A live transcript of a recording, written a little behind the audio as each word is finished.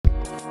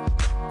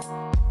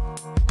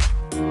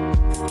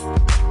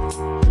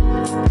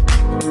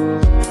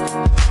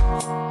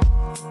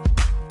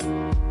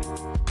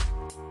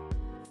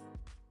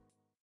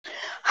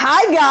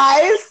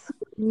guys,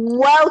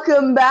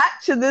 welcome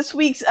back to this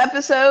week's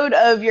episode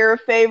of your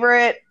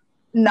favorite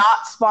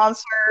not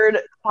sponsored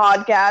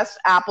podcast,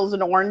 Apples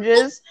and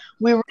Oranges.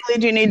 We really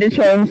do need to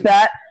change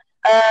that.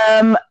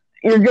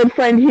 Your good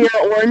friend here,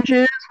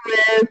 Oranges,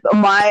 with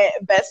my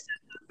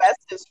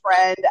bestest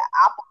friend,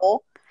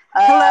 Apple.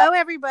 Hello,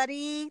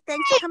 everybody.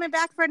 Thanks for coming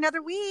back for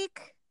another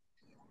week.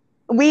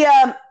 We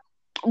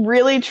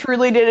really,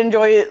 truly did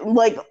enjoy it.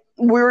 Like,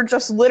 we were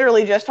just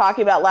literally just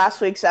talking about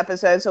last week's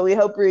episode, so we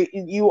hope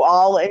you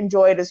all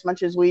enjoyed as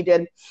much as we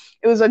did.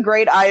 It was a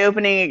great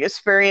eye-opening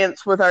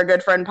experience with our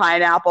good friend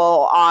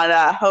Pineapple on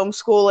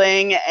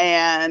homeschooling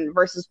and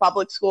versus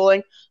public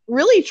schooling.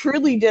 Really,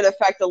 truly did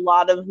affect a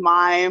lot of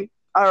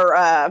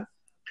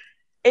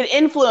it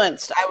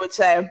influenced, I would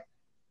say,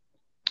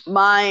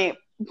 my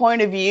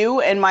point of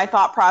view and my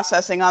thought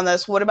processing on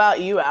this. What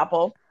about you,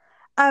 Apple?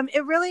 I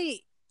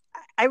really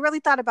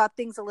thought about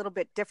things a little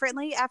bit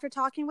differently after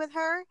talking with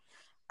her,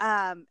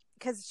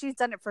 because she's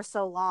done it for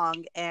so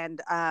long.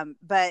 And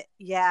but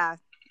yeah,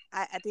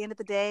 at the end of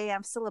the day,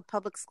 I'm still a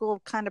public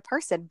school kind of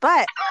person.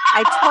 But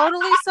I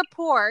totally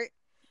support,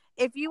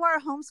 if you are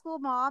a homeschool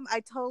mom,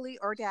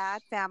 or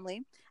dad,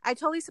 family, I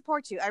totally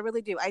support you. I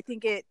really do. I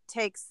think it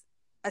takes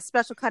a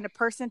special kind of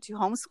person to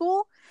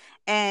homeschool,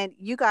 and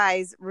you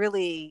guys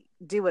really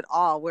do it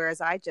all, whereas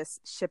I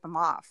just ship them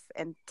off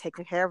and take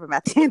care of them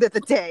at the end of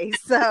the day.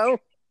 So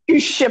you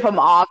ship them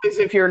off as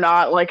if you're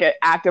not like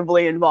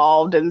actively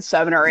involved in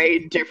 7 or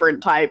 8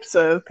 different types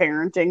of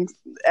parenting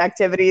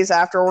activities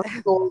after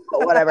school,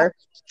 but whatever.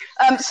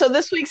 So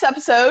this week's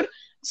episode,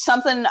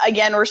 something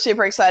again we're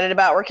super excited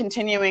about. We're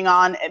continuing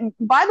on. And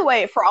by the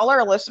way, for all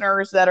our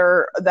listeners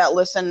that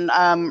listen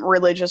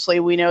religiously,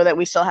 we know that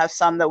we still have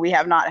some that we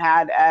have not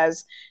had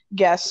as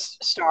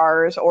guest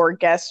stars or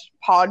guest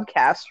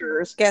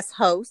podcasters. Guest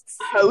hosts.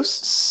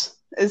 Hosts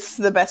is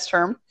the best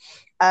term.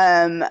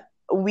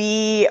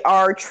 We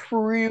are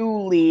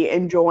truly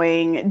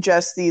enjoying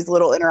just these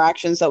little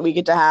interactions that we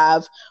get to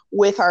have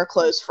with our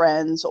close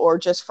friends, or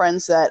just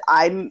friends that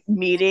I'm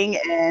meeting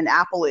and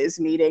Apple is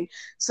meeting.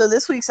 So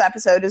this week's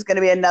episode is going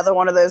to be another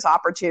one of those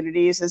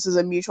opportunities. This is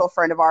a mutual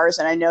friend of ours,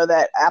 and I know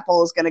that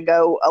Apple is going to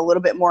go a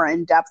little bit more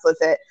in depth with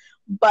it.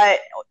 But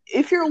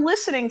if you're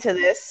listening to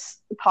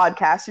this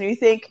podcast and you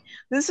think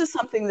this is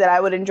something that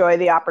I would enjoy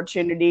the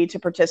opportunity to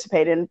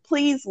participate in,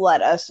 please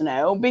let us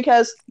know,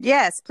 because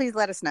yes, please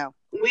let us know.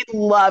 We'd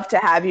love to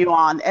have you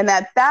on. And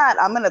at that,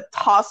 I'm going to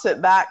toss it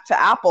back to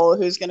Apple,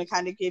 who's going to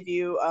kind of give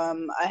you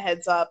a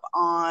heads up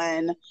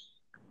on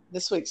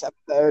this week's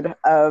episode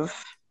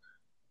of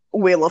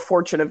Wheel of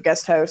Fortune of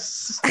guest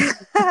hosts.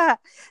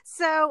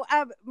 So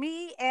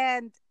me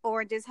and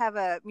Oranges have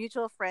a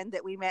mutual friend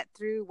that we met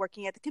through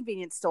working at the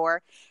convenience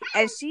store.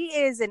 And she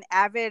is an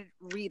avid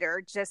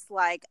reader, just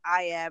like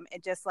I am,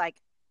 and just like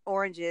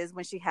Oranges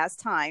when she has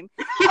time.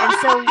 And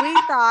so we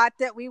thought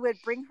that we would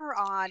bring her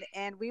on,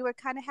 and we would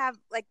kind of have,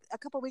 like a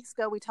couple weeks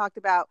ago, we talked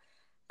about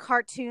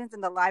cartoons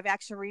and the live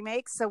action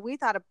remakes. So we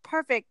thought a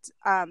perfect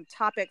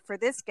topic for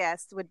this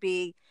guest would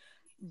be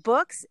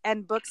books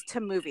and books to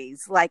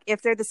movies, like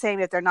if they're the same,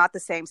 if they're not the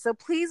same. So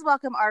please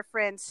welcome our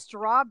friend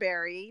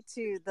Strawberry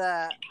to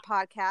the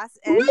podcast.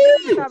 And thank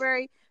you,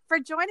 Strawberry, for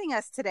joining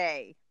us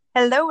today.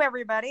 Hello,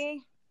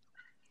 everybody.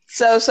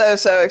 So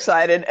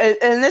excited.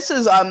 And this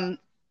is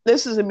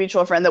a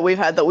mutual friend that we've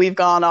had, that we've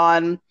gone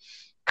on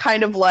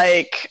kind of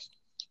like,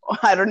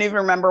 I don't even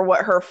remember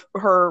what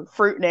her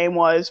fruit name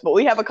was, but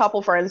we have a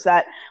couple friends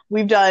that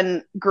we've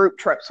done group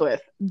trips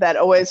with that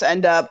always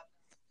end up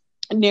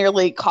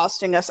nearly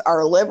costing us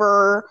our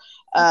liver,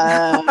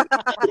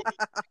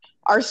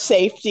 our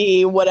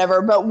safety,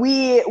 whatever. But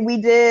we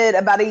did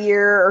about a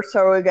year or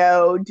so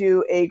ago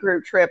do a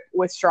group trip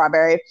with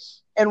Strawberry,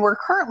 and we're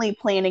currently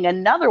planning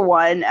another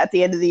one at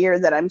the end of the year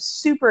that I'm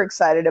super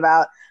excited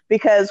about,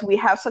 because we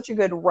have such a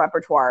good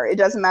repertoire. It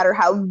doesn't matter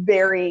how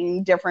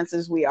varying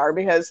differences we are,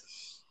 because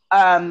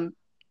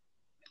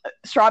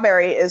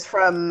Strawberry is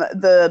from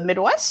the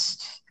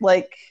Midwest.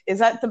 Like, is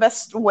that the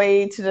best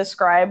way to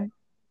describe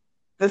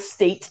the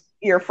state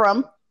you're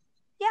from?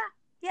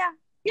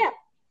 Yeah.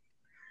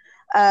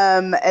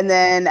 And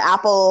then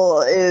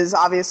Apple is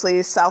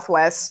obviously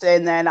Southwest,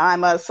 and then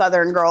I'm a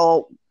Southern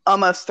girl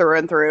almost through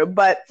and through.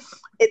 But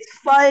it's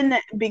fun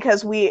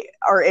because we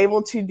are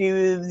able to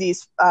do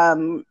these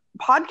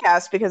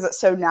podcasts because it's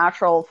so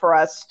natural for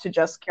us to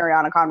just carry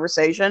on a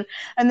conversation.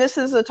 And this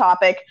is a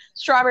topic.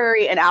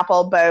 Strawberry and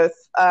Apple both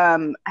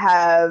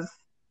have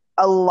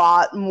a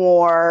lot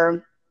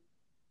more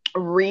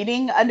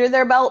reading under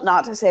their belt.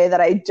 Not to say that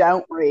I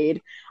don't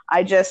read.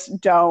 I just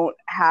don't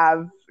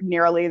have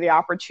nearly the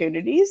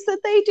opportunities that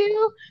they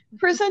do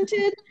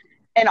presented.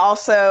 And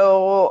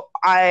also,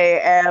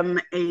 I am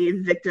a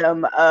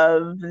victim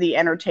of the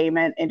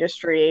entertainment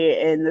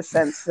industry in the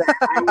sense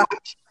that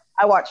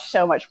I watch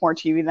so much more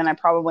TV than I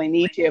probably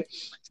need to.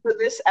 So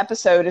this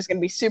episode is going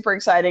to be super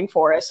exciting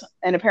for us.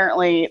 And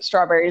apparently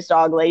Strawberry's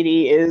dog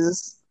Lady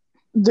is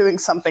doing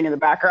something in the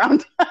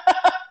background.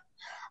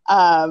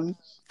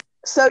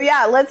 So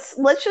yeah, let's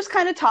just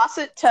kind of toss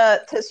it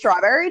to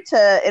Strawberry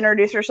to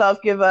introduce herself,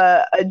 give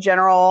a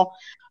general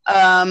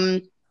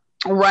um,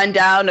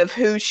 rundown of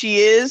who she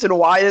is and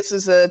why this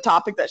is a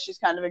topic that she's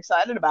kind of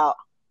excited about.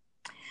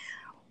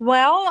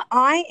 Well,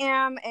 I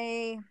am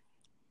a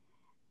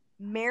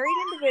married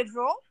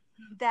individual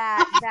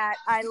that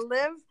I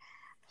live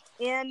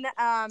in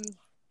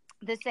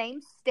the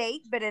same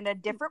state, but in a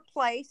different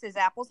place as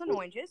apples and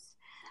oranges.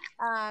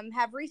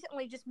 Have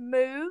recently just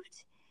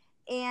moved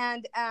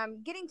and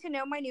getting to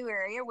know my new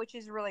area, which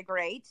is really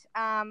great.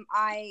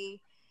 I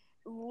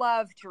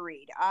love to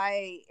read.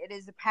 It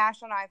is a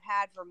passion I've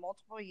had for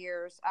multiple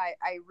years.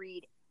 I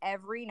read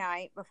every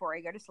night before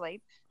I go to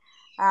sleep,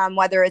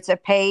 whether it's a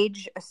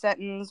page, a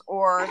sentence,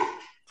 or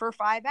for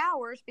 5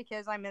 hours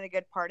because I'm in a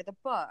good part of the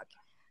book.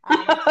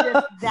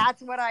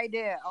 That's what I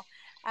do.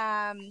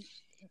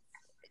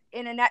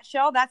 In a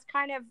nutshell, that's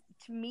kind of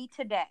to me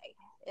today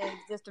is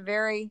just a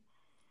very,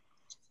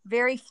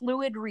 very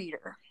fluid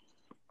reader.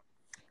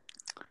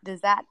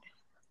 Does that?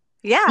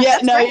 Yeah.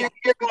 No,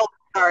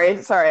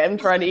 you're sorry. I'm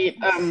trying to eat.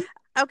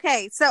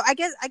 Okay, so I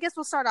guess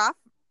we'll start off,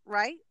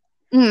 right?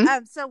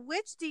 Mm-hmm. So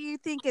which do you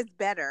think is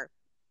better,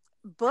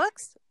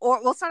 books,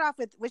 or we'll start off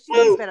with which do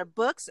you think is better,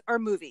 books or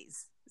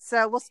movies?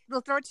 So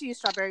we'll throw it to you,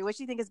 Strawberry. Which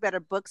do you think is better,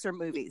 books or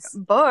movies?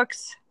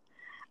 Books,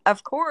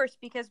 of course,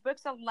 because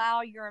books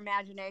allow your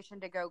imagination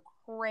to go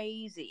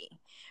crazy.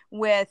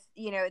 With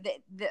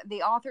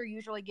the author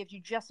usually gives you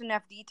just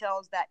enough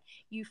details that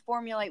you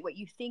formulate what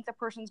you think the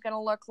person's going to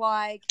look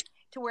like.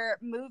 To where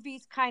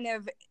movies kind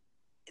of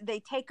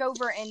they take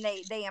over and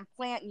they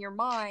implant in your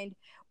mind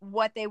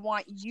what they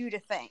want you to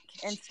think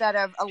instead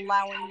of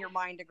allowing your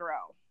mind to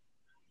grow.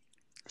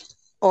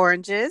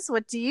 Oranges,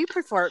 what do you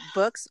prefer,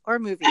 books or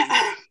movies?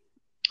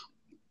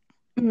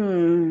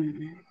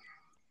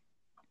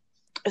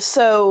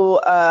 So,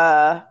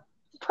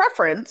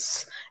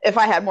 preference, if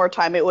I had more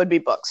time, it would be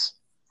books.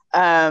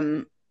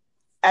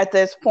 At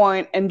this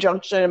point and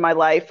junction in my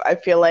life, I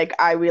feel like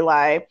I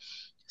rely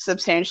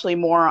substantially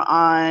more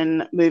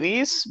on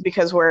movies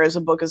because whereas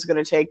a book is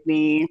going to take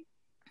me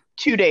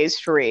 2 days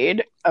to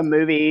read, a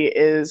movie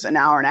is an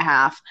hour and a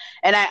half.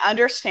 And I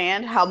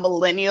understand how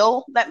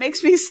millennial that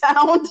makes me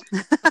sound.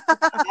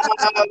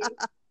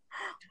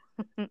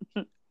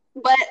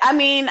 But I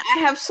mean, I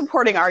have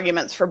supporting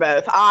arguments for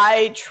both.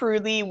 I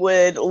truly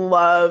would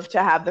love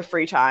to have the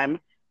free time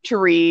to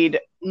read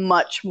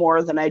much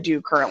more than I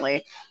do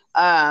currently.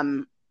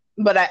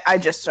 But I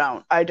just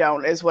don't. I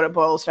don't, is what it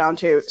boils down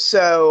to.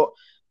 So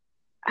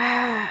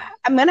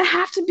I'm going to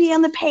have to be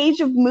on the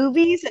page of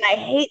movies, and I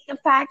hate the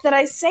fact that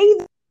I say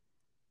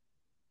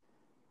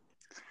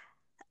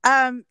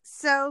that.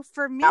 So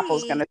for me,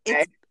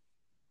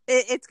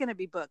 it's going to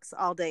be books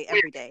all day,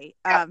 every day.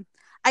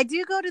 I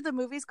do go to the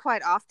movies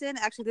quite often.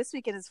 Actually, this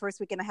weekend is the first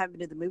weekend I haven't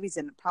been to the movies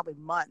in probably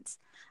months.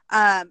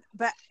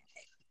 But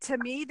to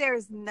me,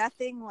 there's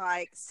nothing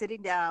like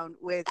sitting down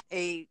with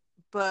a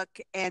book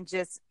and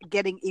just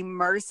getting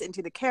immersed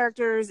into the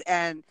characters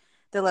and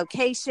the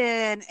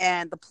location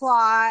and the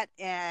plot.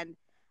 And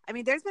I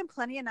mean, there's been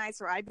plenty of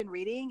nights where I've been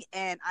reading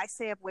and I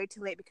stay up way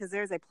too late because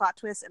there's a plot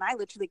twist and I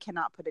literally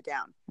cannot put it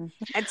down.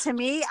 Mm-hmm. And to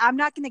me, I'm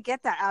not going to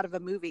get that out of a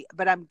movie,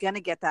 but I'm going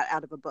to get that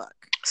out of a book.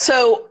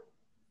 So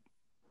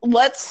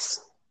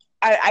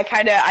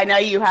I know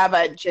you have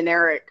a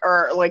generic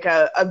or like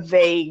a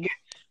vague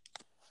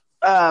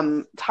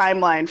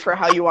timeline for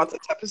how you want this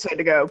episode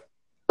to go,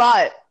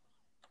 but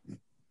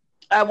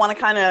I want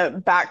to kind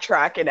of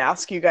backtrack and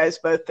ask you guys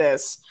both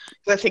this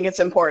because I think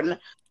it's important.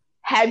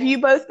 Have you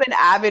both been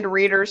avid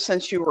readers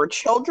since you were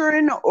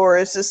children, or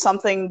is this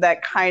something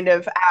that kind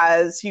of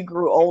as you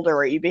grew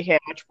older you became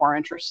much more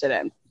interested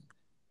in?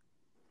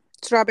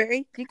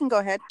 Strawberry, you can go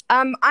ahead.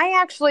 I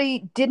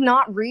actually did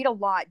not read a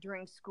lot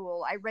during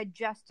school. I read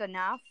just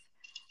enough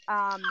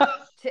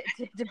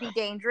to be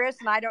dangerous,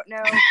 and I don't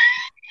know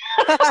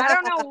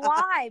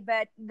why.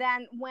 But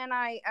then when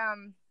I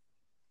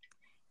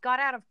got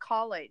out of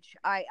college,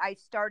 I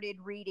started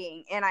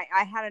reading, and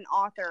I had an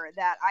author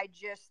that I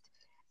just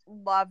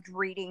loved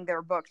reading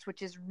their books,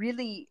 which is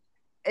really.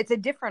 It's a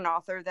different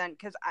author than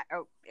because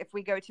if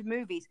we go to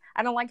movies,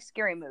 I don't like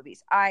scary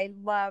movies. I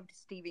loved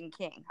Stephen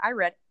King. I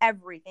read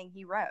everything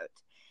he wrote.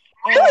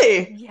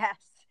 Really? Yes,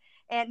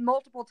 and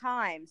multiple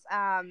times.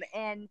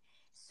 And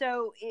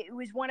so it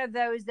was one of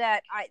those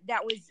that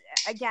was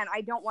again.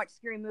 I don't watch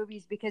scary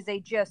movies because they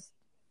get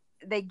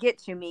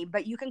to me.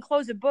 But you can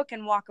close a book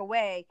and walk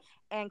away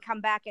and come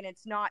back, and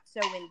it's not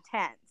so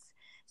intense.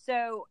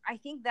 So I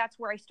think that's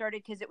where I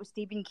started because it was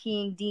Stephen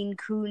King, Dean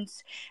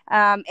Koontz,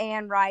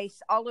 Anne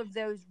Rice, all of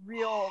those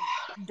real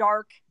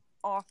dark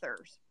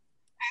authors.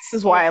 This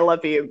is why I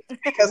love you,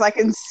 because I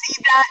can see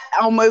that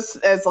almost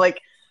as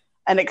like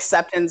an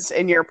acceptance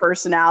in your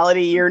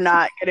personality. You're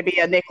not going to be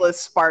a Nicholas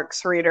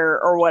Sparks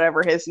reader or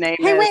whatever his name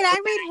is. Hey, wait, I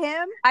read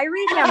him. I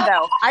read him,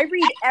 though. I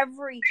read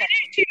everything.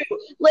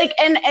 Like,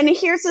 and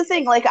here's the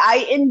thing. Like, I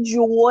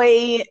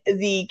enjoy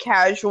the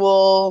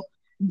casual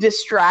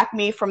distract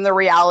me from the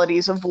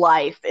realities of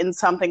life in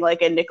something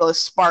like a Nicholas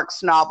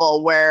Sparks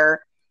novel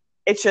where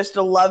it's just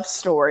a love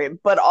story,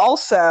 but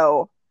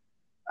also,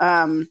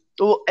 and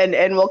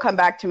we'll come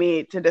back to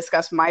me to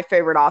discuss my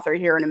favorite author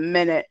here in a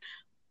minute.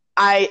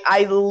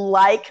 I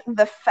like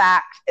the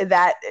fact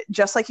that,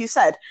 just like you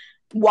said,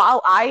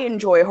 while I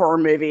enjoy horror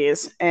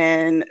movies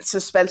and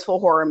suspenseful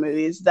horror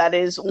movies, that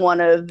is one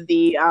of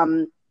the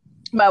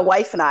my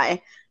wife and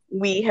I,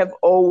 we have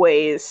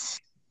always,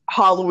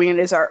 Halloween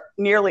is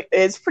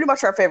it's pretty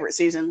much our favorite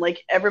season.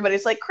 Like,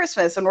 everybody's like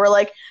Christmas, and we're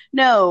like,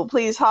 no,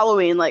 please,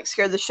 Halloween, like,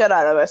 scare the shit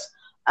out of us.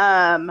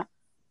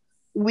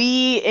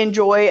 We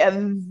enjoy a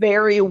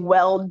very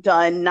well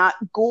done, not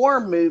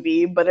gore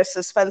movie, but a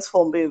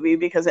suspenseful movie,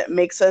 because it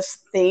makes us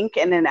think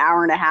in an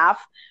hour and a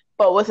half.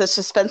 But with a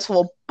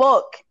suspenseful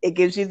book, it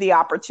gives you the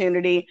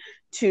opportunity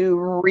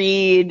to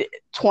read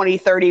 20,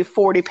 30,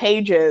 40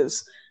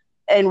 pages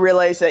and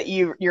realize that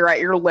you're at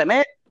your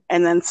limit,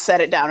 and then set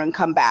it down and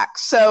come back.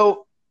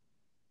 So,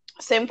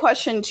 same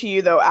question to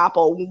you, though,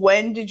 Apple.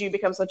 When did you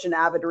become such an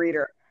avid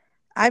reader?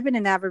 I've been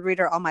an avid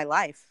reader all my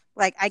life.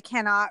 Like, I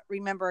cannot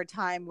remember a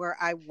time where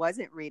I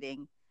wasn't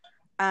reading.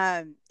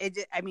 I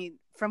mean,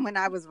 from when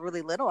I was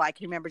really little, I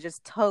can remember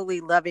just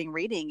totally loving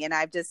reading. And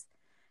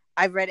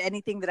I've read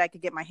anything that I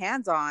could get my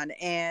hands on.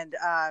 And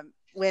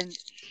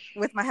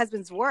with my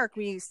husband's work,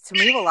 we used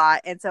to move a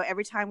lot. And so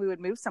every time we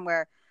would move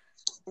somewhere,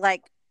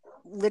 like,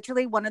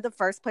 literally one of the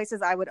first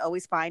places I would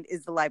always find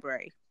is the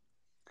library,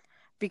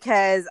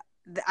 because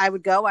I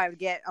would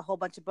get a whole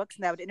bunch of books,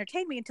 and that would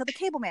entertain me until the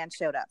cable man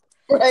showed up.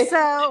 Right.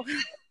 So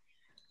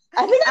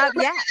I think I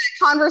remember that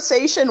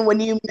conversation when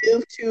you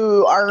moved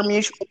to our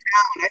mutual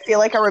town. I feel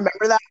like I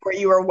remember that, where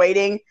you were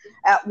waiting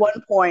at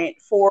one point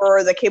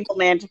for the cable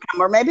man to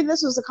come. Or maybe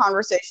this was a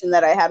conversation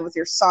that I had with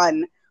your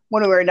son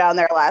when we were down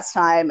there last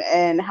time,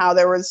 and how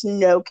there was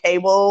no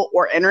cable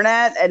or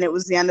internet, and it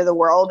was the end of the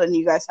world, and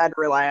you guys had to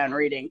rely on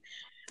reading.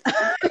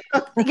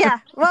 Yeah.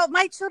 Well,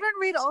 my children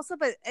read also,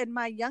 and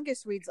my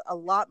youngest reads a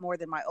lot more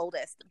than my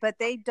oldest, but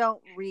they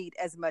don't read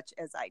as much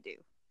as I do.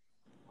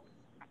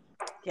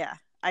 Yeah,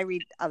 I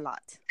read a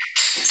lot.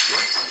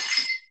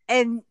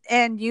 And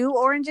you,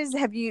 Oranges,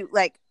 did you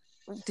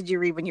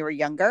read when you were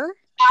younger?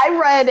 I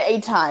read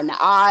a ton.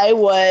 I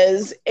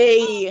was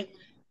a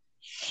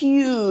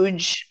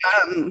huge,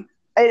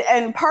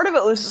 and part of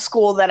it was the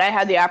school that I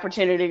had the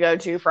opportunity to go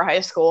to for high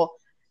school.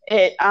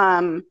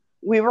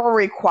 We were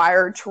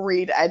required to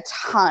read a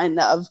ton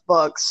of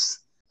books.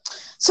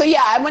 So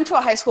yeah, I went to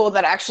a high school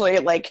that actually,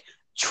 like,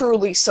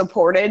 truly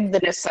supported the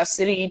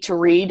necessity to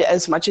read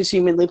as much as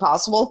humanly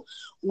possible.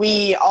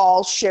 We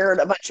all shared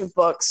a bunch of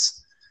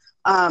books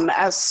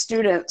as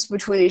students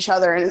between each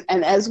other,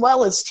 and as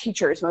well as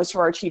teachers. Most of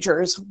our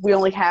teachers, we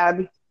only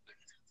had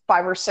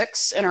 5 or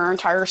 6 in our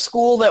entire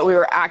school that we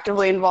were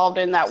actively involved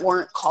in that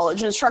weren't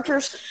college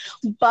instructors,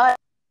 but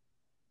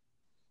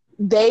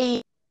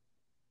they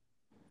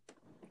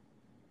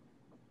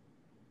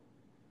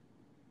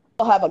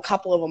have a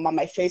couple of them on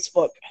my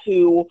Facebook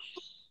who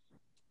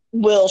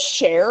will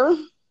share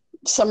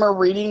summer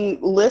reading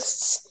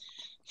lists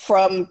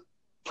from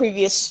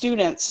previous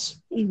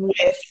students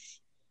with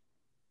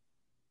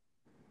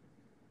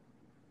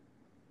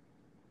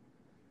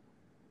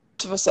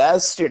us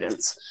as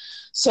students.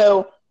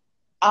 So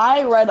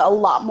I read a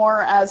lot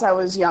more as I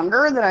was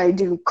younger than I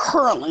do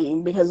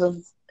currently, because of,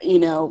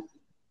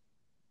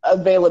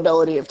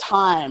 availability of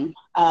time.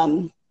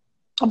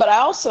 But I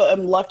also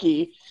am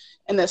lucky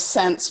in a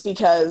sense,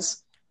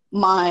 because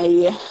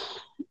my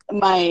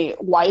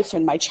wife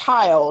and my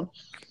child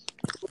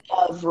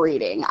love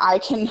reading. I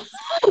can,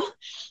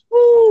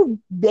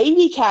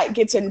 baby cat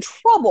gets in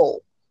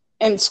trouble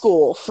in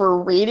school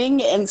for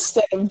reading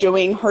instead of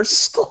doing her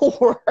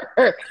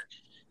schoolwork.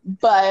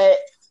 But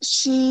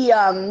she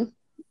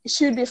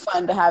would be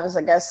fun to have as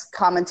a guest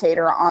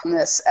commentator on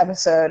this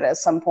episode at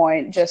some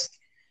point,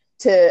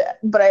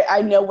 but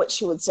I know what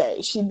she would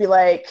say. She'd be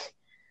like,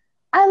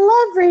 I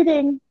love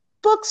reading.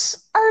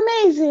 Books are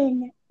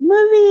amazing.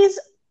 Movies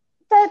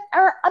that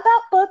are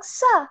about books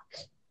suck.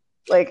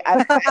 Like,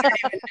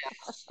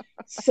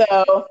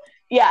 so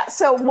yeah.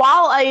 So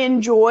while I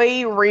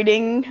enjoy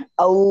reading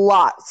a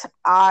lot,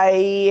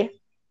 I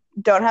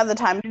don't have the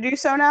time to do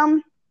so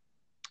now.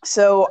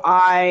 So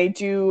I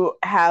do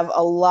have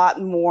a lot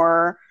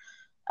more.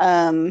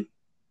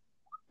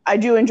 I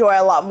do enjoy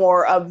a lot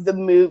more of the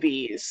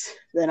movies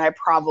than I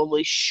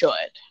probably should.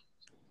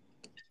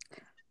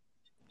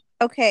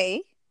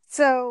 Okay.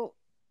 So,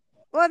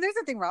 well, there's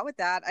nothing wrong with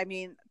that. I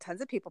mean,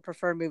 tons of people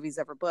prefer movies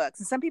over books,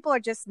 and some people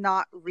are just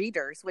not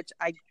readers, which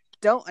I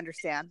don't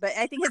understand. But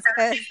I think it's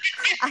because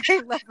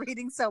I love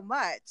reading so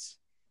much.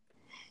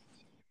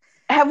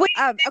 Have we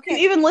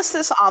even list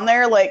this on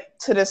there, like,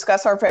 to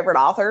discuss our favorite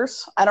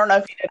authors? I don't know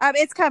if you did.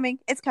 It's coming.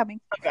 It's coming.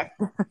 Okay.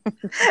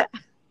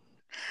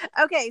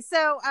 Okay.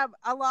 So,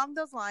 along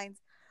those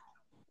lines,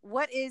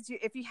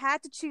 if you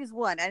had to choose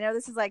one? I know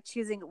this is like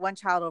choosing one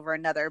child over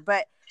another,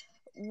 but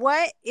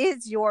what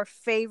is your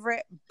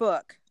favorite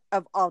book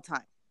of all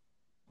time?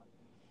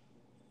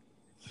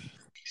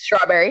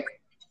 Strawberry.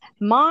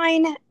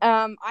 Mine,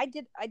 I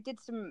did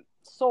some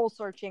soul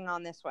searching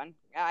on this one.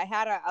 I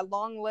had a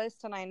long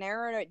list and I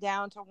narrowed it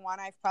down to one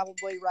I've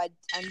probably read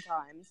 10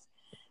 times.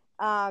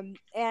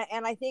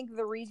 And I think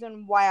the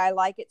reason why I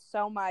like it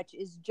so much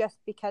is just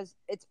because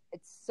it's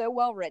so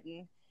well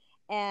written,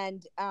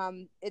 and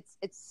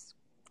it's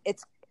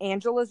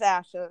Angela's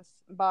Ashes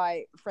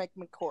by Frank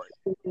McCourt.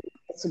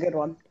 That's a good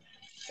one.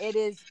 It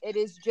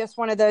is just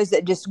one of those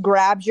that just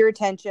grabs your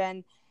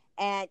attention,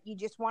 and you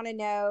just want to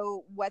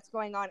know what's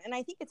going on. And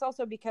I think it's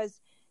also because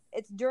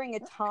it's during a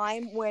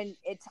time when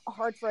it's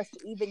hard for us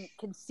to even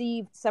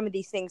conceive some of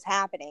these things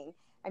happening.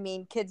 I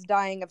mean, kids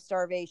dying of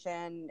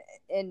starvation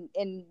and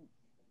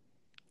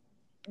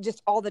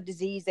just all the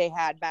disease they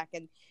had back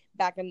in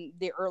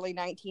the early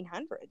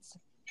 1900s.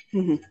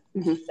 Mm-hmm.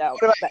 Mm-hmm. So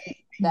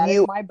that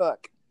is my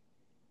book.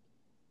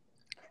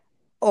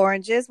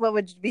 Oranges, what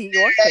would be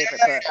your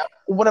favorite book?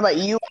 What about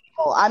you?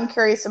 I'm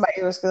curious about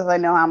yours because I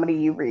know how many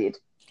you read.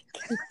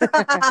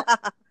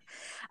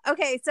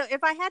 Okay, so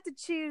if I had to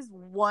choose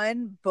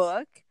one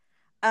book,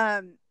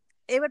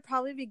 it would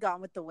probably be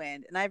Gone with the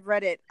Wind. And I've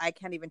read it, I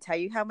can't even tell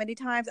you how many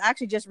times. I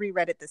actually just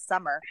reread it this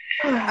summer.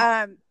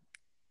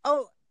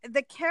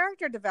 The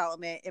character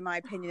development, in my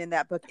opinion, in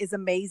that book is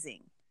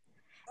amazing.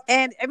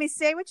 And I mean,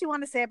 say what you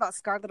want to say about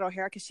Scarlett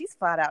O'Hara, because she's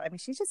flat out. I mean,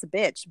 she's just a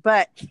bitch.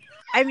 But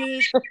I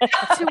mean,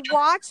 to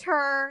watch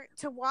her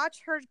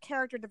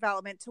character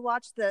development, to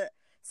watch the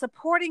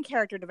supporting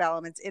character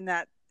developments in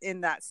that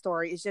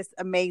story is just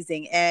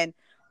amazing. And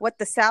what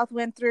the South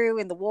went through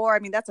in the war, I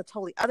mean, that's a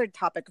totally other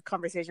topic of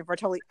conversation for a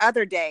totally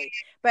other day.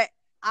 But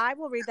I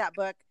will read that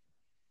book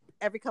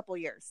every couple of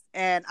years,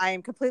 and I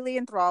am completely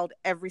enthralled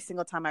every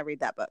single time I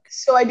read that book.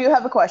 So I do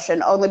have a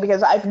question, only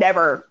because I've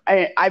never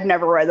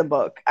read the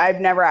book.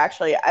 I've never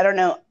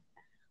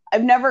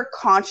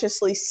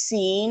consciously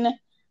seen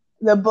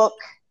the book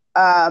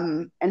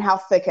and how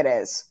thick it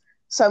is.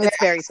 So it's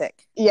very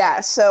thick.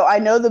 Yeah, so I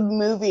know the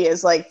movie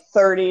is like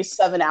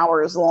 37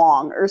 hours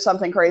long or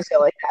something crazy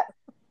like that.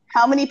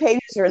 How many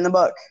pages are in the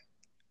book?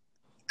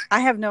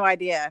 I have no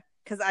idea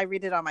because I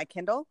read it on my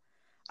Kindle.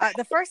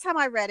 The first time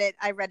I read it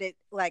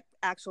like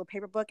actual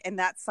paper book, and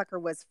that sucker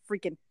was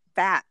freaking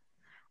fat.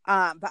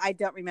 But I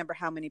don't remember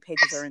how many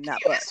pages are in that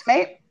book.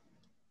 Right?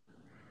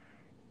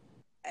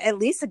 At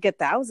least a good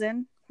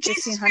 1,000,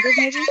 1,500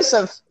 maybe.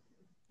 Joseph.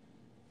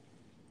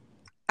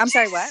 I'm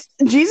sorry, what?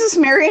 Jesus,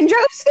 Mary, and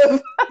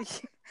Joseph.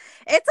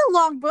 It's a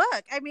long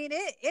book. I mean,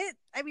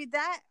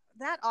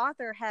 that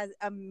author has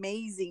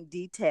amazing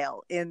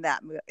detail in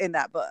that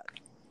book.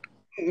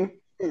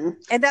 Mm-hmm.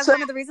 And that's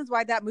one of the reasons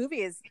why that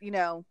movie is,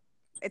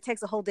 it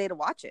takes a whole day to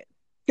watch it.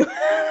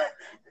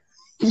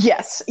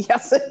 Yes,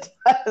 it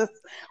does.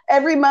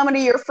 Every moment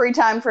of your free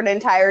time for an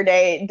entire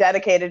day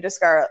dedicated to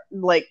Scarlett,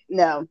 like,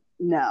 no,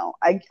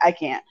 I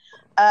can't.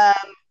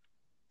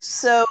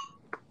 So,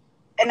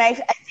 and I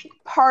think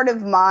part of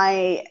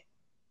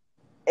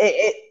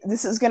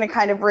this is going to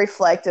kind of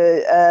reflect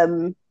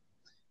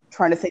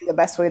trying to think the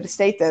best way to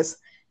state this,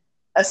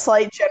 a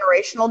slight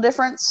generational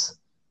difference.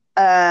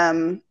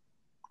 When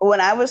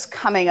I was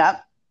coming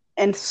up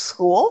in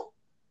school,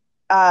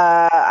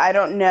 I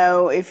don't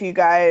know if you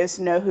guys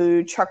know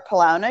who Chuck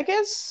Palahniuk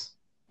is.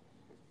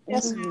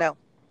 Yes. No.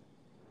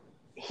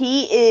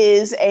 He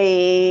is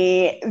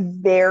a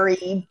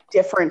very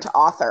different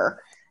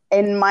author.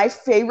 And my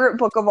favorite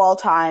book of all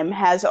time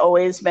has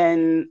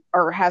been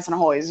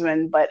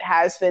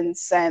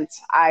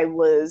since I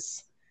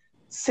was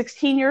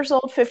 16 years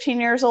old, 15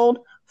 years old,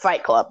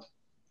 Fight Club.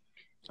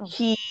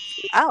 He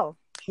has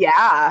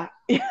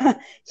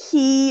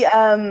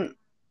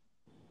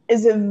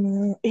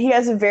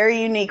a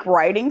very unique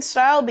writing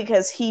style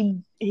because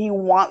he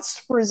wants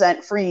to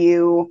present for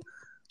you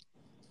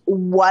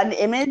one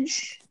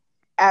image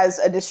as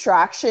a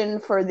distraction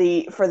for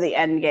the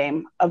end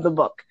game of the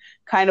book.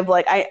 Kind of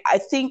like I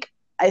think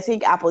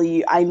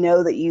Apple, I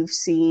know that you've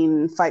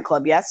seen Fight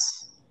Club,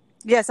 yes?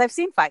 Yes, I've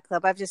seen Fight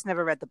Club. I've just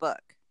never read the book.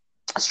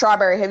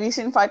 Strawberry, have you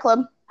seen Fight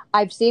Club?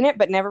 I've seen it,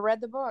 but never read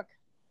the book.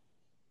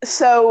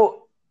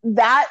 So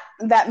that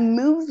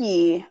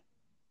movie,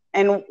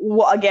 and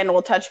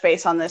we'll touch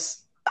base on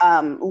this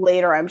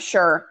later, I'm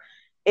sure,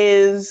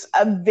 is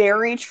a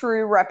very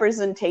true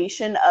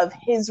representation of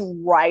his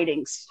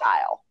writing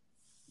style.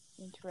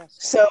 Interesting.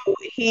 So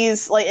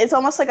he's like, it's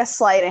almost like a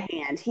sleight of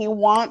hand. He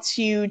wants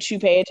you to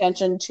pay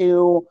attention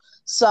to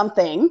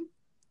something,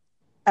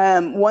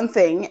 one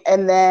thing,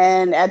 and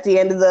then at the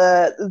end of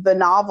the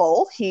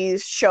novel,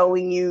 he's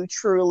showing you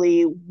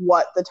truly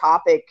what the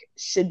topic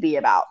should be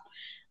about.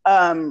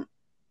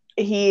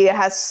 He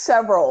has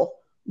several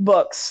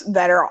books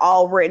that are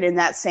all written in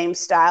that same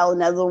style.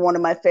 Another one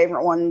of my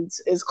favorite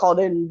ones is called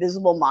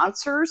Invisible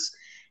Monsters,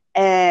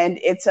 and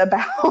it's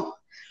about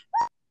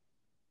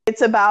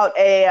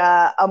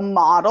a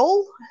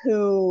model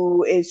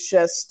who is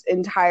just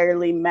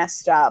entirely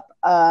messed up.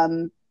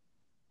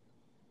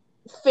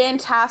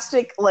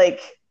 Fantastic, like,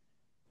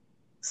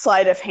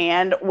 sleight of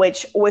hand,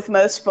 which with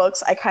most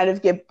books I kind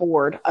of get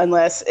bored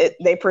unless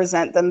they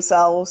present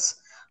themselves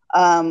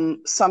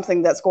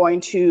something that's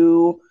going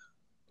to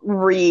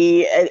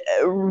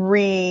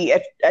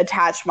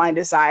attach my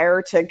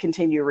desire to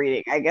continue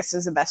reading, I guess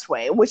is the best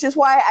way, which is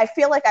why I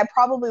feel like I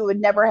probably would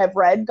never have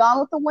read Gone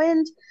with the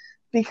Wind,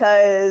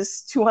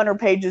 because 200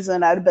 pages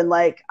in I'd have been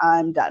like,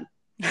 I'm done.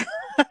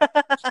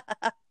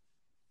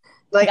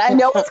 Like, I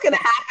know what's going to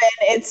happen.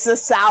 It's the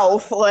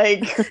South.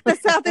 Like, the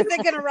South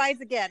isn't going to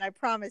rise again. I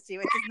promise you.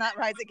 It does not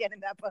rise again in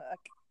that book.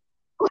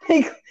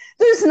 Like,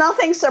 there's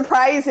nothing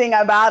surprising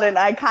about it.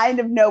 I kind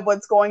of know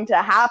what's going to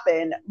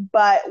happen.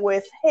 But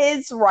with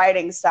his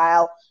writing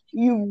style,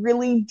 you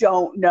really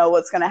don't know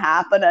what's going to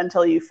happen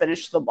until you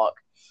finish the book.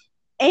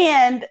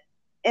 And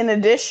in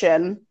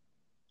addition,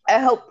 I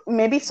hope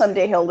maybe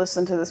someday he'll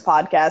listen to this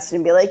podcast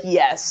and be like,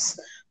 yes,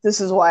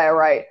 this is why I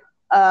write.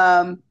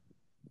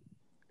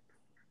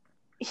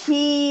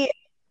 He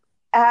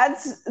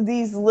adds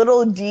these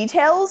little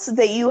details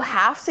that you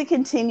have to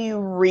continue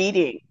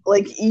reading.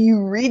 Like,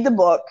 you read the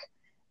book,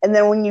 and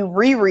then when you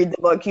reread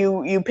the book,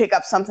 you pick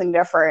up something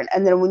different.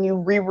 And then when you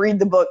reread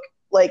the book,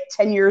 like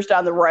 10 years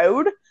down the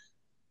road,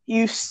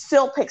 you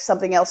still pick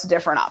something else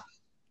different up.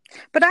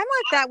 But I'm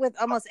like that with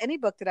almost any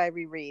book that I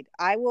reread.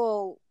 I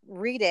will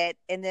read it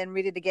and then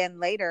read it again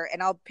later,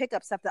 and I'll pick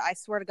up stuff that I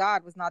swear to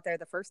God was not there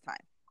the first time.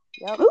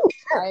 Yep. Ooh,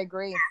 sure. I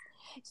agree.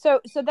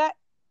 So that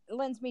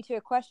lends me to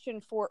a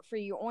question for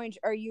you, Orange.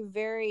 Are you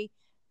very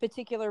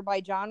particular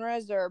by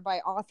genres or by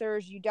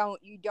authors? You don't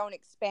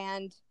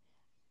expand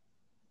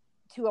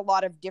to a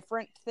lot of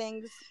different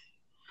things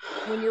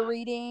when you're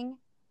reading,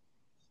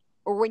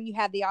 or when you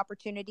have the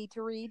opportunity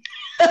to read?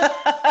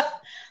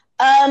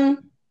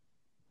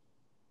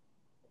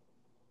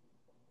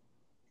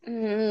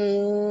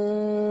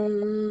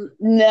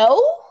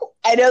 No.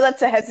 I know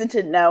that's a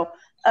hesitant no.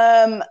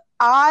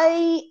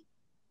 I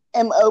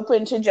am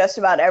open to just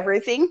about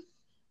everything.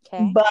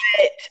 Okay. But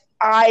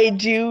I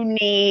do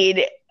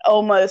need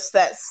almost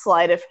that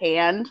sleight of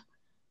hand.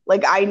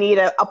 Like, I need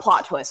a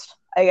plot twist,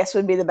 I guess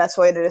would be the best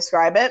way to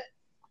describe it.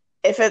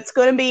 If it's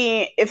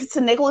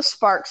a Nicholas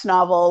Sparks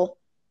novel,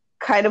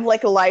 kind of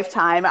like a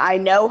Lifetime, I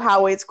know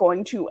how it's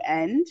going to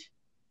end,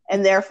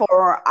 and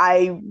therefore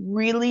I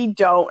really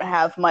don't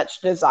have much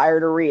desire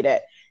to read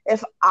it.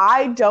 If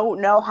I don't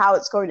know how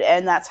it's going to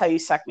end, that's how you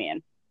suck me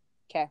in.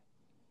 Okay.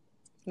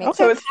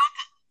 So it's not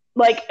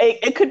like,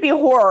 it could be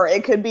horror,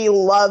 it could be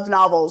love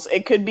novels,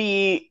 it could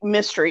be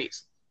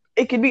mysteries,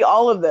 it could be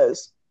all of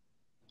those.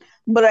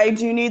 But I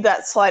do need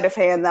that sleight of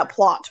hand, that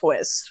plot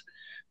twist,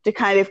 to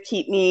kind of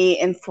keep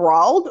me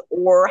enthralled,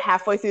 or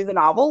halfway through the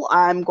novel,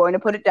 I'm going to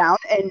put it down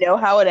and know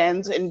how it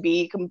ends and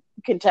be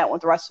content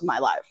with the rest of my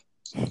life.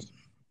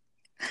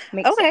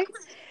 Makes sense.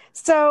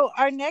 So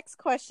the next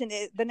question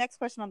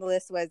on the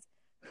list was,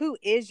 who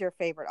is your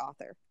favorite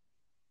author?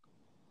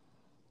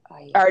 Oh,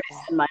 yeah. I already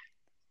said mine.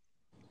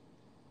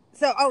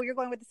 So, you're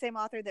going with the same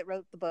author that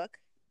wrote the book?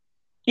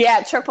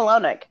 Yeah, Chuck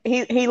Palahniuk.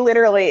 He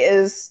literally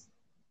is.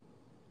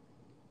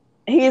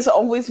 He's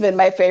always been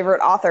my favorite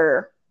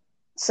author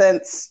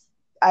since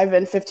I've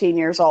been 15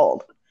 years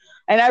old.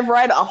 And I've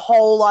read a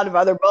whole lot of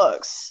other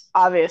books,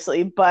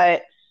 obviously,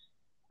 but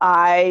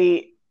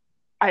I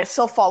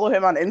still follow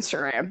him on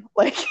Instagram,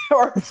 like,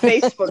 or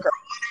Facebook or whatever.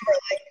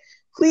 Like,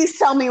 please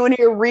tell me when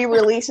you're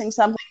re-releasing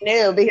something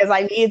new, because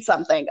I need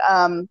something.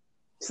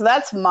 So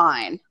that's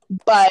mine.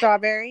 But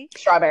Strawberry.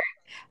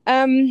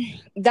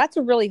 That's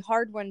a really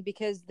hard one,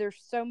 because there's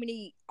so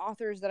many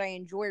authors that I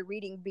enjoy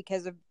reading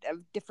because of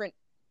different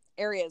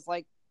areas,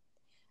 like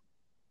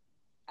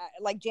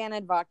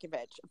Janet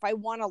Vakovich. If I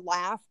want to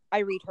laugh, I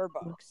read her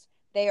books.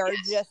 They are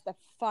just the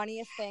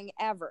funniest thing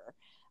ever.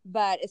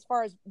 But as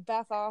far as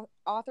best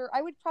author,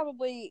 I would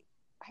probably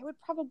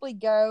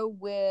go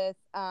with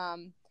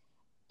Tom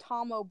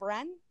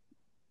O'Brien.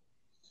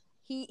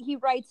 He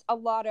writes a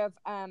lot of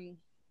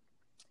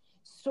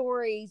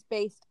stories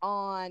based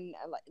on,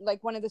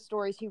 like, one of the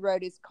stories he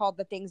wrote is called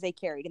The Things They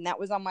Carried, and that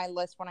was on my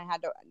list when I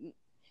had to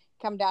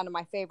come down to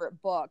my favorite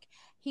book.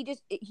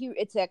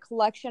 It's a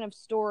collection of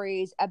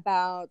stories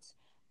about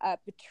a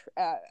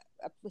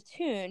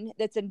platoon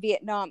that's in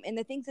Vietnam and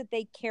the things that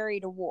they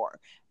carry to war,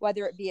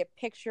 whether it be a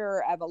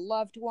picture of a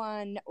loved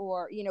one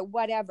or,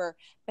 whatever.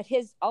 But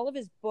all of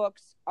his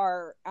books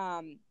are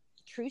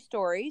true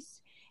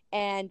stories,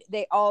 and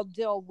they all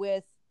deal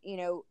with,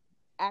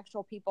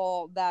 actual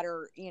people that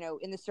are,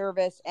 in the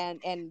service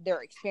and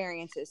their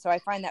experiences. So I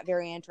find that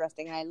very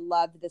interesting, and I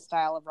love the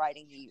style of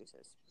writing he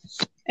uses.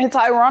 It's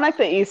ironic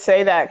that you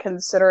say that,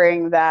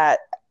 considering that,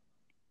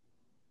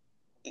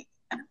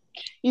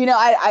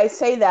 I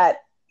say that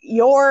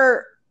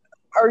are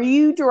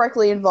you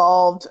directly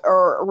involved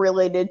or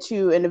related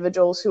to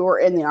individuals who are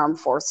in the armed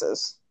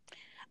forces?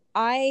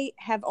 I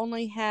have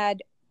only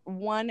had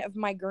one of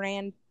my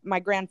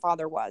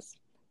grandfather was.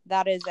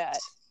 That is it.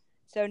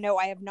 So no,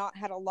 I have not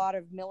had a lot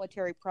of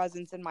military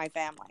presence in my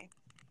family.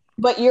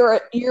 But you're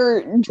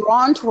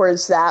drawn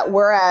towards that,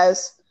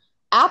 whereas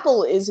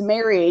Apple is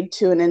married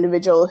to an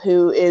individual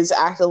who is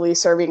actively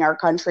serving our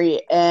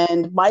country,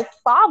 and my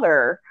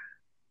father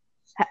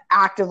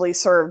actively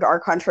served our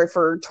country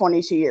for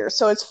 22 years.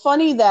 So it's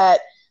funny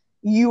that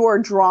you are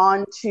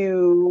drawn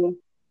to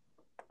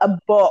a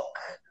book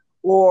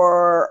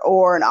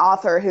or an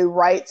author who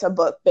writes a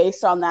book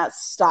based on that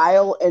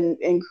style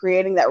and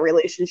creating that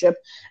relationship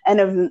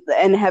and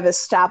have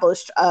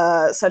established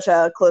such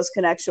a close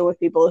connection with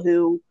people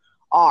who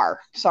are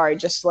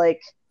just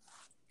like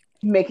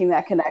making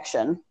that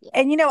connection.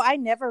 And I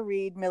never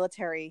read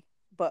military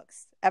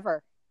books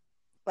ever.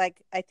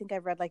 Like, I think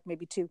I've read like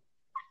maybe 2.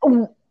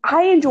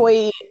 I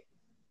enjoy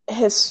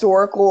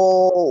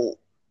historical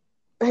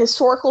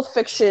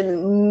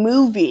fiction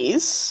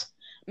movies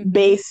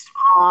based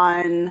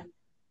on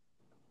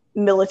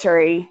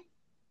military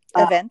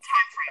events.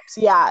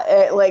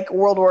 Like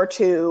World War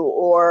II,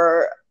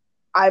 or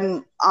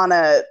I'm on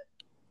a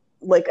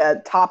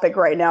topic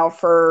right now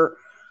for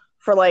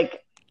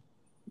like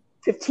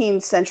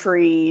 15th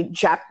century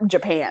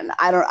Japan.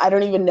 I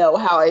don't even know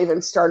how I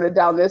even started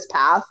down this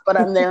path, but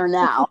I'm there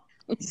now.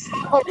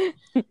 So,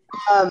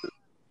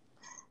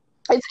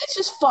 it's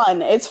just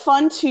fun. It's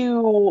fun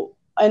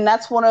and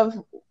that's one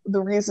of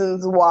the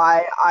reasons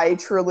why I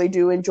truly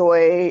do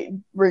enjoy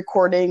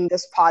recording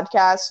this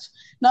podcast,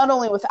 not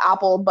only with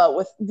Apple, but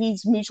with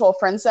these mutual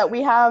friends that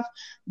we have,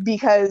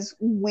 because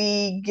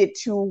we get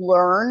to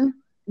learn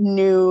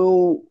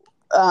new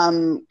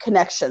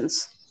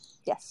connections.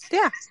 Yes.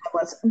 Yeah.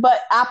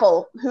 But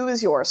Apple, who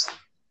is yours?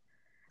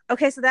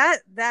 Okay, so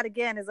that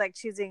again is like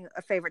choosing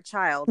a favorite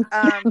child.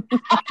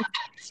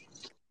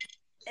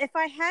 If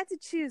I had to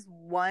choose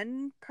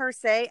one per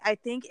se, I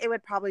think it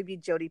would probably be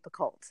Jodi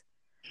Picoult.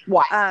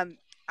 Why?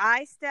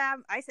 I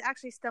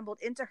actually stumbled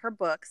into her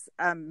books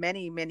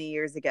many, many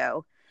years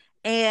ago.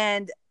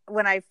 And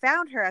when I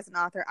found her as an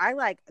author, I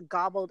like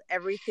gobbled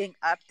everything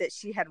up that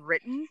she had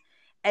written.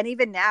 And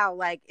even now,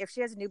 like if she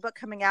has a new book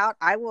coming out,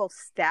 I will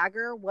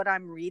stagger what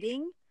I'm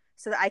reading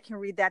so that I can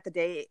read that the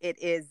day it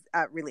is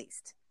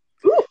released.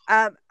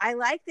 I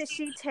like that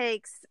she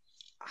takes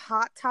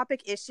hot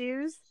topic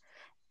issues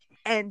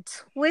and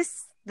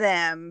twists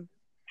them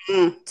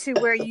to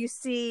where you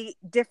see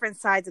different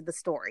sides of the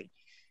story.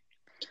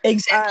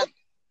 Exactly.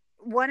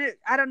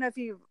 I don't know if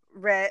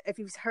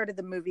you've heard of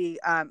the movie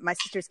My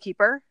Sister's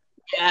Keeper.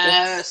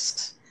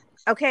 Yes.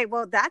 Okay,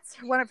 well, that's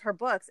one of her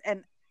books,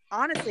 and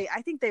honestly,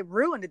 I think they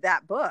ruined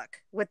that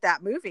book with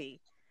that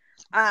movie.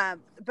 But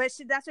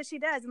that's what she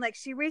does, and like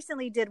she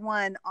recently did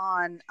one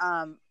on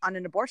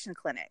an abortion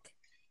clinic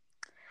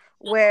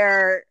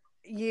where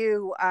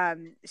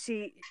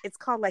it's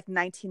called like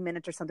 19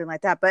 minutes or something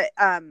like that, but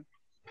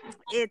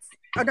it's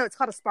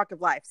called A Spark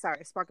of Life. Sorry,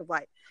 A Spark of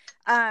Light.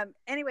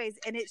 Anyways,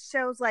 and it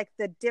shows like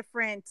the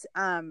different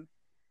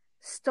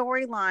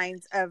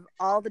storylines of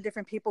all the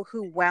different people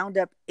who wound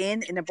up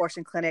in an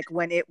abortion clinic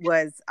when it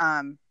was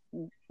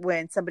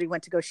when somebody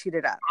went to go shoot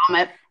it up.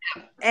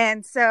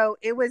 And so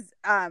it was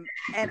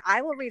and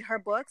I will read her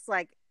books,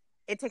 like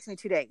it takes me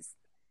 2 days.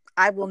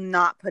 I will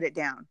not put it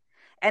down.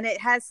 And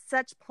it has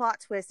such plot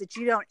twists that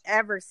you don't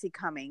ever see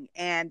coming.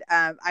 And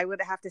I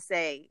would have to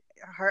say,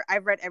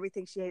 I've read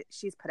everything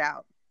she's put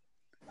out.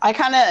 I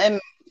kind of am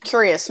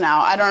curious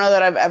now. I don't know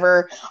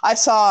that I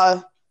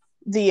saw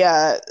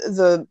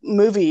the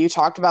movie you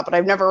talked about, but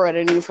I've never read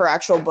any of her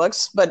actual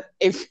books. But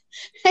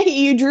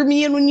you drew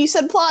me in when you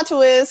said plot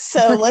twists,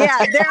 so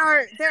yeah, there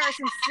are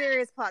some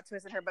serious plot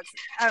twists in her books.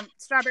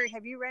 Strawberry,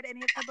 have you read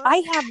any of her books? I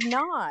have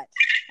not.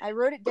 I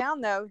wrote it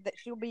down though that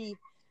she'll be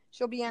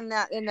in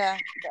the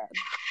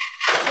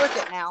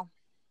circuit now.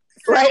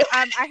 So, right.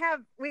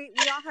 We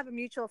all have a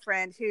mutual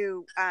friend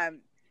who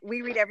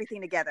we read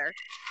everything together,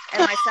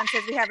 and my son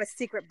says we have a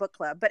secret book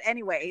club. But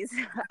anyways,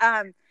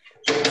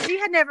 she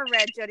had never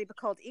read Jodi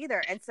Picoult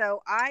either, and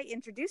so I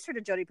introduced her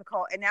to Jodi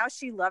Picoult, and now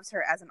she loves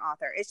her as an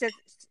author. It's just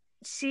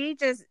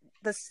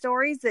the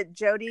stories that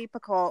Jodi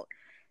Picoult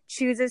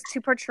chooses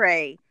to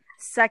portray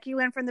suck you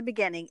in from the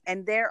beginning,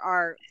 and there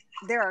are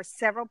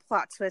several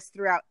plot twists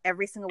throughout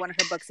every single one of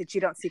her books that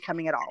you don't see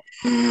coming at all.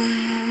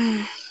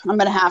 I'm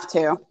gonna have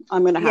to.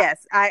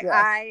 Yes,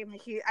 I'm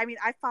huge. I mean,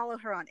 I follow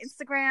her on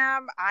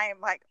Instagram.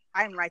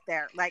 I'm right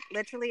there. Like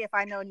literally, if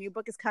I know a new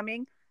book is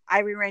coming, I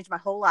rearrange my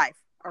whole life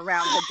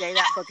around the day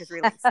that book is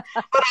released. But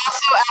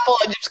also, Apple,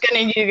 I'm just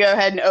gonna need you to go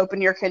ahead and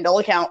open your Kindle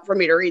account for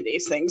me to read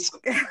these things.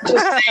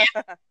 Just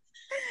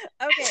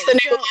okay.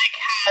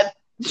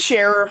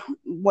 Share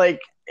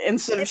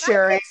instead of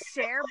sharing. I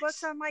could share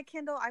books on my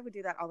Kindle, I would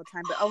do that all the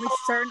time, but only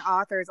certain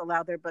authors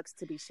allow their books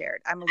to be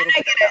shared. I'm a little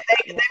bit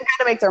they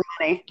gotta make their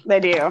money. They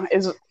do.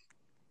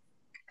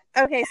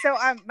 Okay, so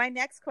my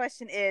next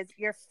question is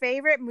your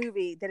favorite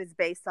movie that is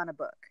based on a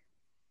book.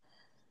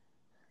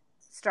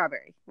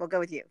 Strawberry, we'll go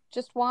with you.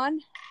 Just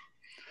one?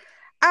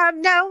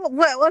 No.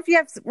 Well, if you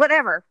have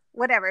whatever.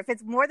 If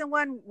it's more than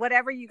one,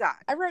 whatever you got.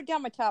 I wrote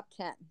down my top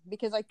 10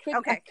 because I could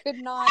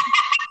not.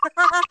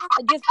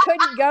 I just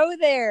couldn't go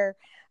there.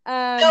 No,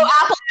 Apple,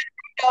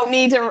 you don't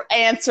need to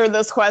answer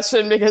this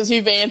question because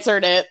you've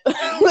answered it.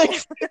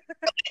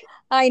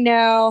 I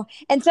know.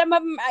 And some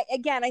of them,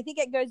 I think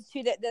it goes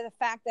to the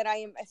fact that I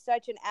am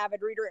such an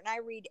avid reader and I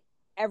read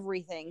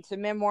everything, to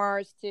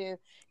memoirs, to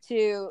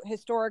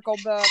historical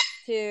books,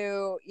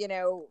 to,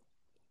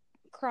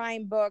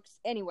 crime books.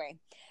 Anyway,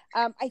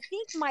 I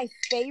think my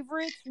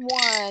favorite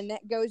one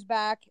goes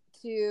back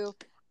to,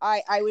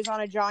 I was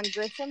on a John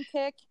Grisham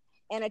kick,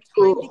 and A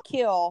Time to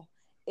Kill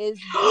is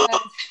just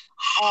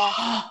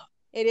awesome.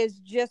 It is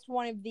just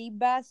one of the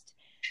best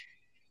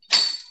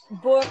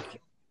book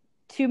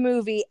to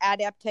movie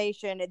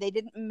adaptation. They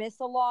didn't miss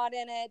a lot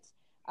in it.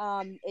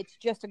 It's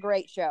just a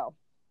great show.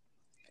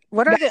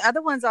 What are the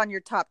other ones on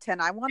your top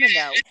 10? I want to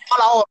know.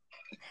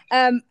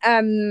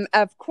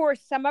 Of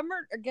course, some of them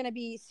are going to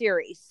be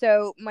series.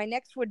 So my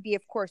next would be,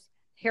 of course,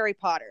 Harry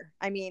Potter.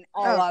 I mean,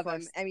 all of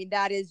them. I mean,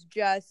 that is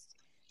just,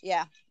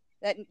 yeah.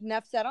 That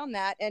enough said on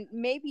that. And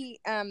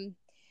maybe I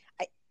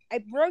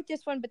wrote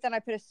this one, but then I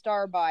put a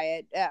star by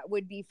it.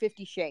 Would be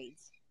 50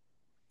 Shades.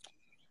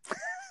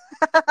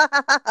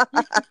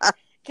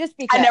 Just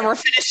because I never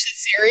finished the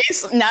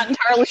series. Not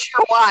entirely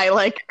sure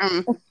why.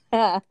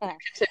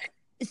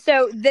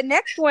 So the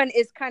next one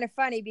is kind of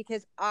funny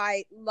because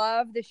I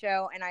love the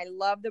show and I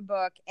love the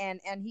book, and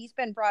he's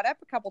been brought up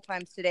a couple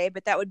times today,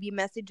 but that would be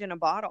Message in a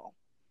Bottle.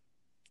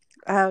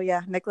 Oh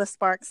yeah, Nicholas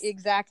Sparks.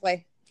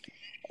 Exactly.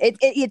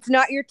 It's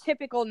not your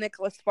typical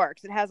Nicholas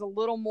Sparks. It has a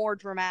little more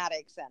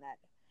dramatics in it.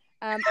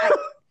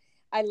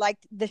 I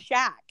liked The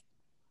Shack.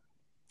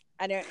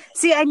 I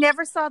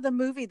never saw the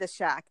movie The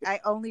Shack. I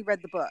only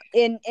read the book.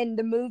 And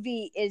the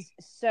movie is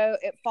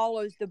it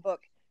follows the book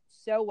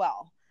so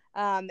well.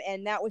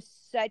 And that was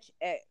such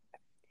an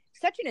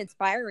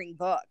inspiring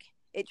book.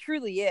 It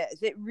truly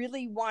is. It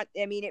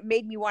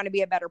made me want to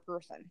be a better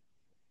person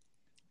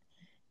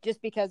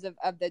just because of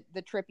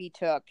the trip he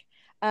took.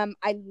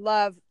 I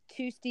love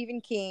 2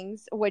 Stephen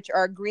Kings, which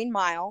are Green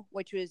Mile,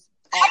 which was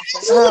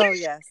awesome. Oh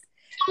yes.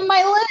 On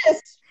my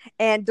list.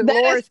 And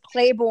Dolores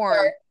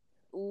Claiborne.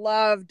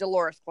 Love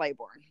Dolores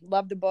Claiborne.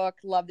 Love the book.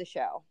 Love the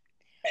show.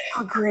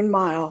 Oh, Green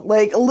Mile.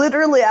 Like,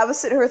 literally, I was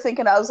sitting here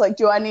thinking, I was like,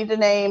 do I need to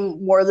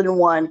name more than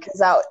one?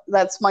 Because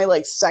that's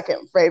my,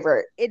 second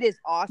favorite. It is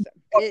awesome.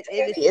 It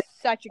is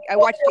I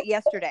watched it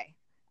yesterday.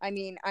 I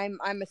mean, I'm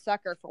a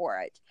sucker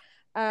for it.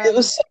 It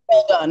was so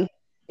well done.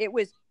 It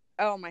was,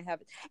 oh my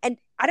heavens. And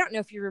I don't know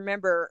if you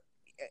remember,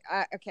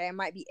 okay, I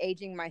might be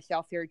aging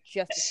myself here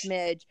just a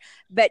smidge,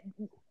 but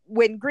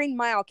when Green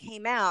Mile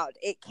came out,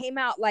 it came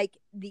out like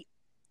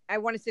I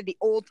want to say the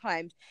old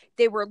times.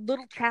 They were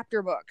little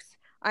chapter books.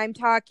 I'm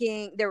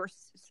talking, there were,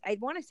 I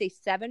want to say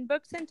 7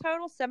 books in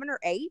total, 7 or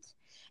 8.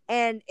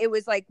 And it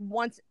was like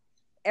once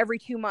every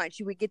 2 months,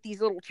 you would get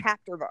these little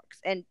chapter books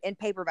and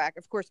paperback.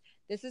 Of course,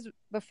 this is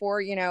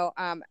before,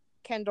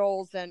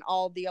 Kindles and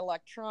all the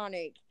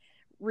electronic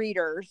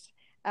readers.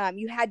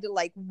 You had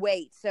to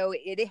wait. So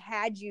it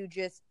had you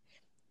just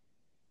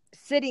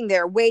sitting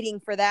there waiting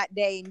for that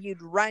day, and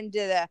you'd run to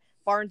the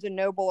Barnes and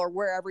Noble or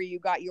wherever you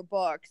got your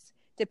books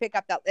to pick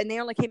up that. And they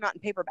only came out in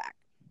paperback.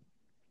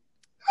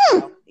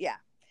 So, yeah.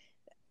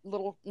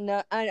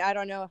 I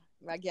don't know.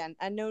 Again,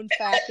 a known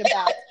fact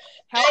about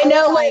how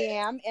old I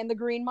am and the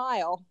Green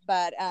Mile,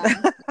 but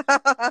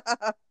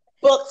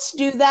books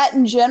do that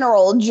in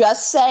general.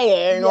 Just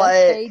saying,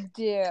 yes, they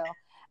do.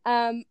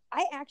 I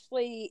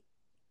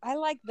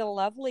like The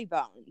Lovely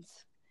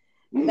Bones.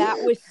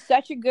 That was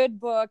such a good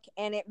book,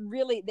 and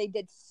they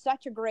did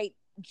such a great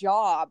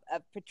job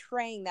of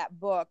portraying that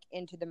book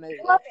into the movie.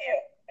 I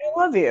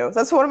love you.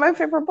 That's one of my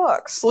favorite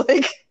books.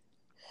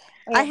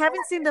 I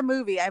haven't seen the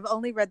movie. I've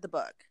only read the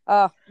book.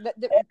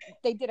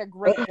 They did a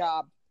great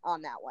job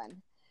on that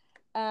one.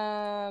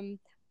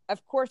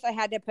 Of course, I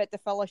had to put The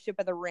Fellowship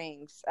of the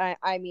Rings.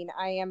 I mean,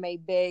 I am a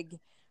big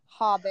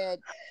Hobbit,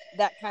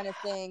 that kind of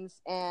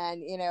things.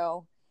 And,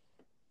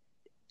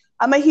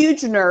 I'm a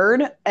huge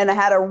nerd, and I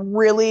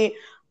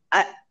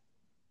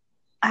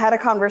had a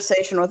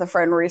conversation with a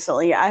friend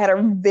recently. I had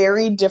a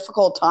very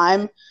difficult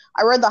time.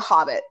 I read The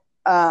Hobbit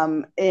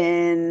when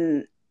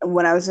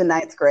I was in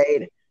 9th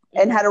grade.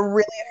 And had a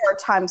really hard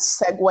time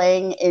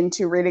segueing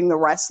into reading the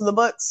rest of the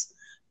books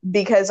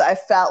because I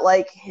felt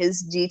like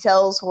his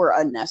details were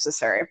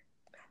unnecessary.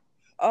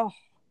 Oh,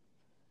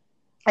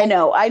 I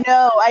know.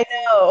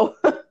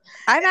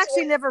 I've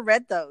actually never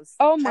read those.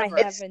 Oh my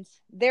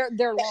heavens, they're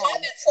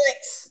long.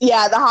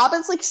 The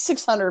Hobbit's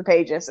 600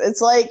 pages.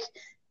 It's like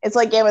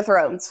Game of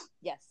Thrones.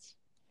 Yes.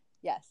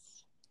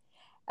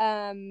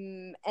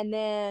 And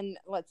then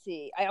let's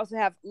see. I also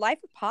have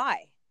Life of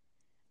Pi.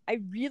 I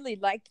really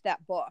liked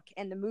that book,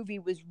 and the movie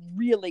was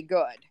really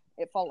good.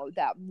 It followed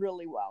that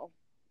really well.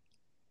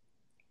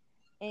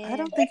 And I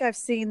don't think I've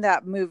seen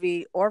that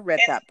movie or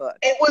read that book.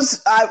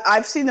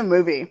 I've seen the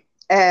movie,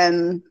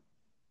 and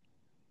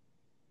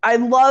I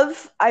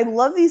love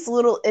these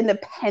little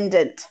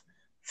independent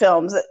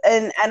films.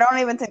 And I don't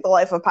even think The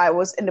Life of Pi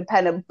was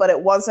independent, but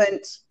it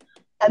wasn't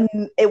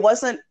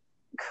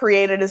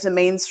created as a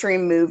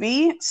mainstream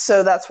movie,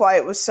 so that's why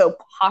it was so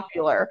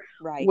popular.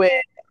 Right. With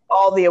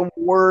all the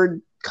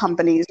award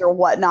companies or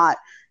whatnot.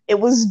 It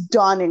was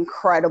done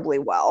incredibly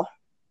well.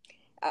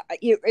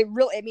 It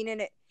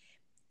really,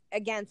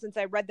 again, since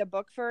I read the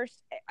book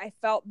first, I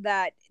felt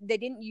that they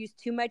didn't use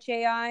too much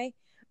AI,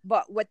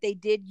 but what they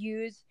did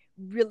use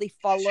really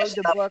followed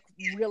the book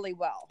really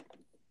well.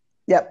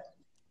 Yep.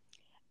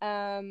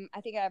 I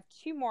think I have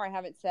 2 more I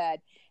haven't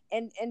said.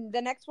 And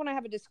the next one I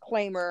have a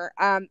disclaimer.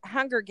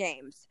 Hunger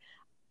Games.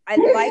 I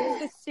like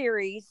the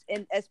series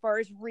in as far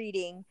as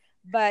reading,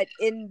 but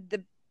in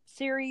the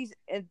series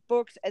and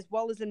books as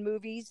well as in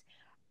movies,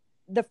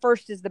 the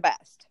first is the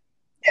best.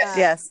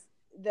 Yes.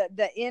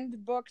 The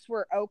end books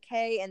were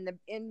okay, and the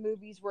end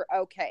movies were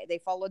okay. They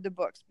followed the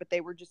books, but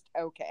they were just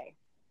okay.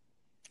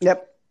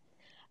 Yep.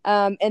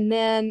 And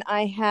then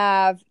I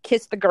have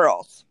Kiss the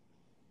Girls.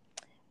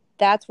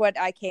 That's what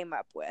I came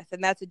up with,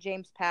 and that's a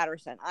James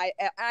Patterson.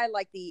 I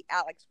like the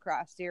Alex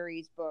Cross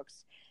series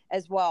books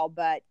as well,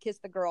 but Kiss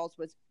the Girls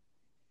was,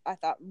 I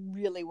thought,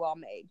 really well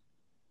made.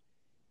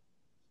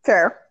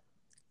 Fair.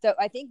 So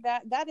I think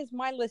that is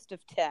my list of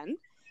 10.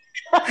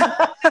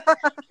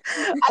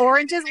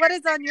 Oranges, what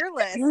is on your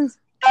list?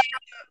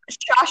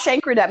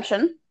 Shawshank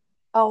Redemption.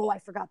 Oh, I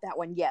forgot that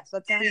one. Yes,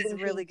 that's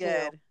really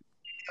good.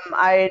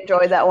 I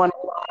enjoyed that one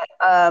a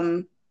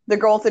lot. The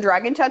Girl with the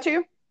Dragon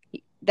Tattoo.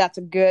 That's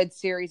a good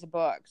series of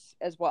books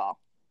as well.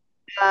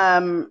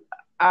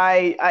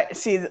 I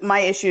see my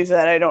issue is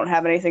that I don't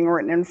have anything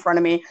written in front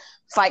of me.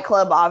 Fight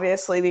Club,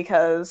 obviously,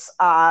 because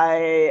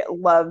I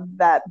love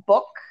that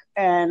book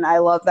and I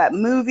love that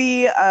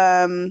movie.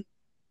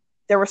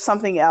 There was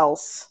something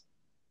else.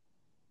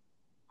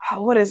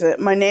 Oh, what is it?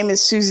 My Name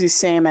is Susie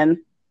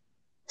Salmon.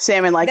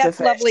 Salmon like That's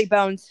the fish. Lovely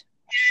Bones.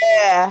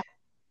 Yeah.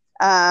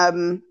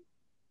 And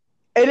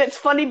it's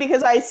funny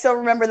because I still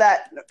remember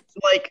that.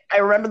 Like, I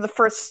remember the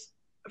first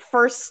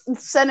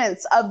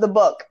sentence of the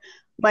book.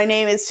 My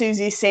name is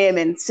Susie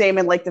Salmon.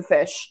 Salmon like the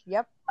fish.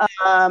 Yep.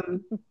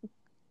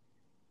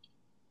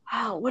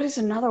 What is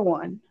another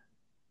one?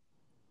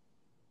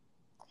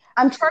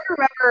 I'm trying to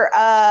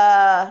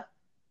remember.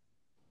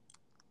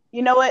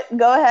 You know what?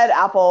 Go ahead,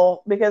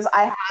 Apple, because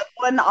I had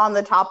one on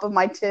the top of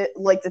my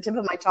the tip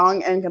of my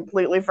tongue, and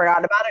completely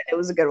forgot about it. It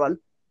was a good one.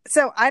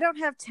 So I don't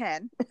have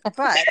 10,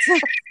 but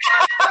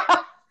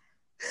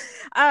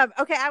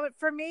okay.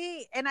 For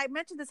me, and I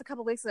mentioned this a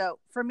couple weeks ago.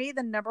 For me,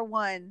 the number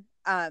one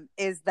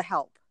is The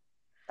Help.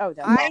 Oh,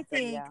 I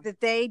think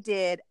that they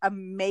did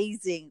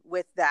amazing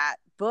with that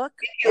book.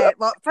 And,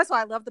 well, first of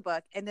all, I love the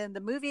book, and then the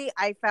movie.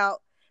 I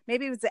felt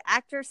maybe it was the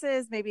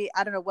actresses, maybe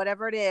I don't know,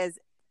 whatever it is.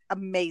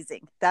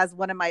 Amazing. That's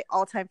one of my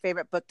all-time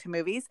favorite book to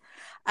movies.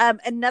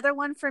 Another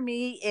one for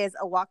me is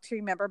A Walk to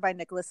Remember by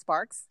Nicholas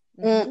Sparks.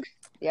 Mm-hmm.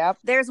 Yep.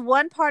 There's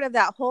one part of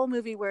that whole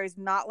movie where it's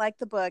not like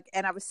the book,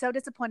 and I was so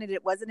disappointed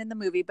it wasn't in the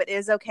movie, but it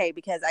is okay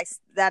because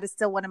that is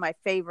still one of my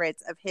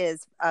favorites of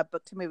his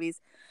book to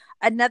movies.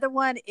 Another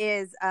one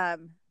is oh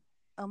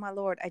my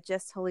Lord, I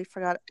just totally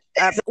forgot.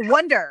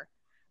 Wonder.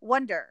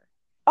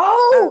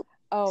 Oh,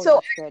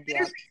 so that's good,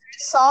 I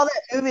saw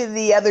that movie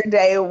the other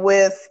day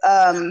with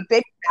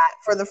Big Cat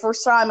for the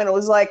first time, and it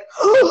was like,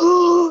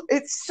 oh,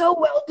 it's so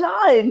well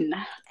done.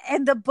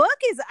 And the book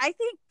is, I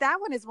think that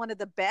one is one of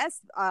the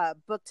best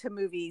book to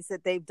movies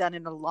that they've done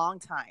in a long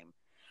time.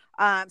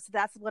 So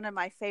that's one of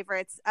my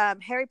favorites.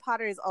 Harry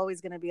Potter is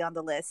always going to be on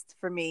the list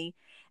for me,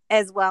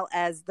 as well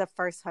as the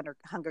first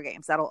Hunger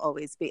Games. That'll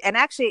always be. And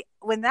actually,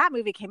 when that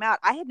movie came out,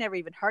 I had never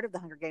even heard of the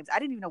Hunger Games. I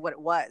didn't even know what it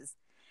was.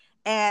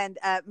 And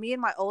me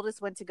and my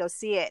oldest went to go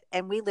see it,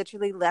 and we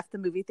literally left the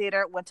movie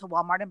theater, went to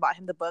Walmart and bought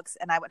him the books,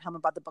 and I went home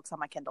and bought the books on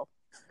my Kindle.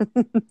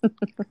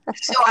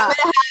 So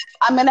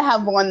I'm gonna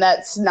have one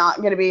that's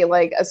not gonna be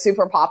like a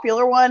super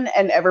popular one,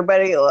 and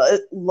everybody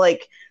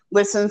like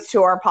listens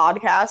to our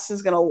podcast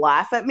is gonna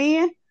laugh at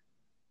me.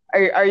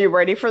 Are you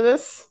ready for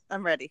this?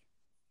 I'm ready.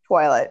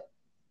 Twilight.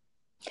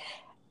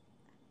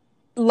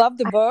 Love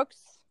the books.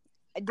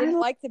 I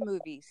didn't like the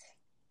movies.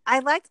 I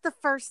liked the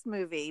first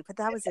movie, but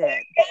that was it.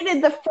 I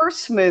hated the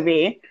first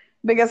movie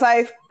because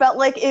I felt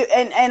like it,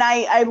 and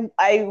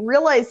I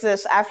realized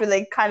this after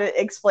they kind of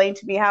explained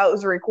to me how it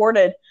was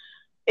recorded.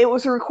 It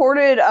was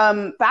recorded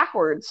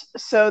backwards.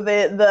 So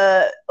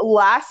the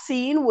last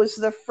scene was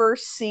the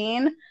first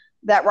scene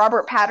that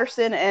Robert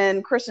Pattinson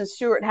and Kristen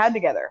Stewart had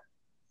together.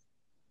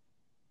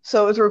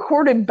 So it was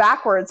recorded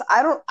backwards.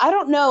 I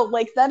don't know.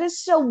 Like, that is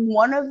still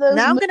one of those.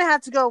 Now I'm gonna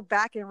have to go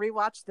back and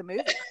rewatch the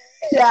movie.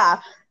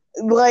 Yeah.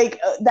 Like,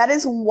 that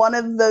is one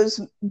of those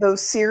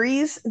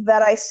series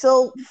that I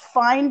still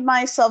find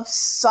myself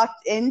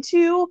sucked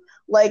into,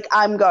 like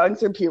I'm going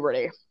through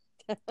puberty.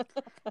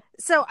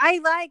 So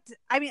I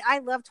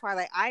love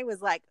Twilight. I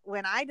was like,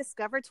 when I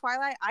discovered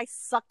Twilight, I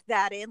sucked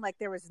that in like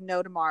there was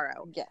no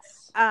tomorrow.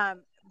 Yes.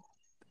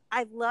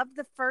 I loved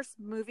the first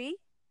movie.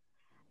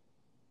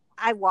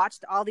 I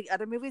watched all the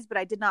other movies, but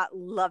I did not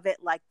love it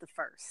like the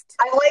first.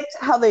 I liked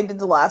how they did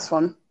the last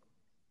one.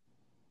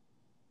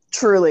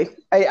 Truly.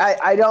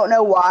 I don't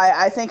know why.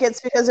 I think it's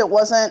because it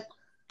wasn't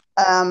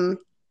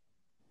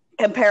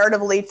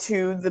comparatively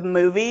to the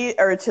movie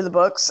or to the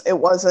books, it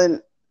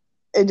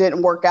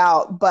didn't work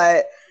out.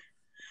 But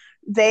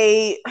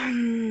I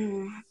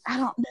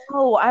don't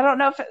know. I don't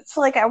know if it's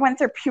like I went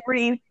through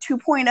puberty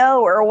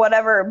 2.0 or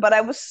whatever, but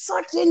I was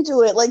sucked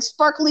into it like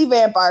sparkly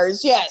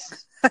vampires.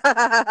 Yes.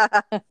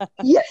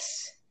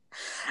 Yes.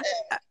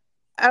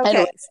 Okay.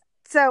 Anyway.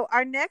 So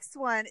our next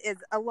one is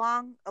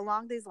along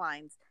these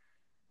lines.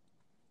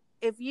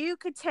 If you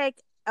could take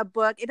a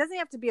book, it doesn't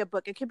have to be a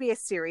book. It could be a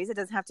series. It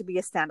doesn't have to be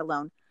a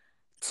standalone.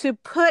 To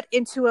put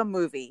into a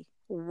movie,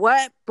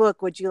 What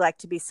book would you like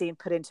to be seen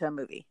put into a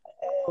movie?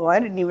 Oh, I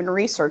didn't even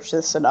research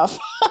this enough.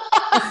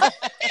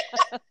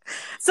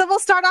 So we'll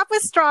start off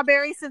with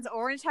Strawberry since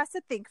Orange has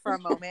to think for a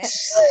moment.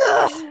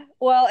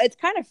 Well, it's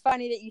kind of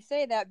funny that you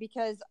say that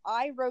because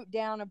I wrote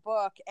down a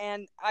book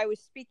and I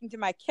was speaking to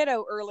my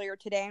kiddo earlier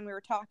today and we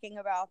were talking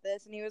about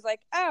this and he was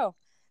like, "Oh,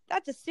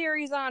 that's a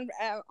series on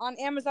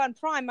Amazon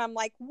Prime." I'm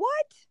like,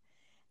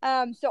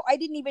 "What?" So I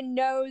didn't even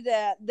know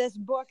that this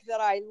book that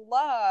I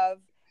love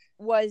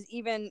was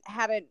even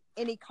had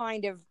any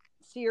kind of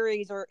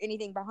series or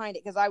anything behind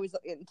it because I was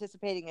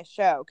anticipating a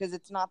show because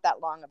it's not that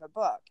long of a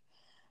book.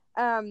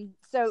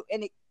 So,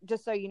 and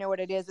just so you know what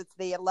it is, it's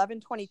the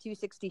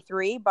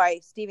 11/22/63 by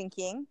Stephen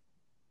King.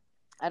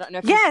 I don't know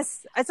if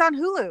Yes, it's on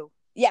Hulu.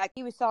 Yeah,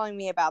 he was telling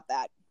me about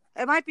that.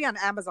 It might be on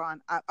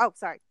Amazon.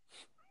 Sorry.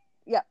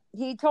 Yeah,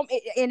 he told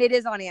me, and it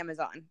is on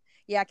Amazon.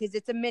 Yeah, because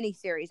it's a mini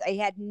series. I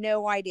had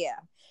no idea.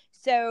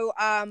 So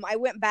I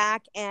went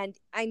back, and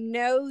I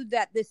know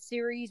that this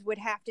series would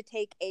have to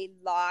take a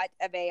lot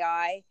of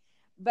AI,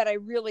 but I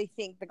really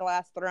think the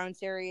Glass Throne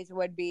series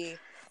would be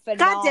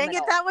phenomenal. God dang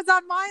it, that was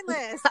on my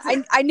list.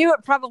 I knew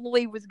it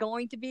probably was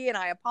going to be, and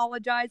I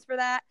apologize for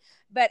that.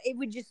 But it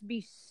would just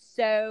be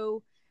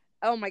so,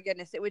 oh my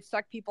goodness, it would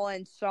suck people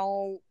in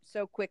so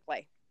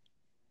quickly.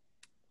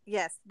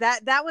 Yes,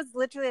 that was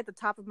literally at the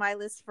top of my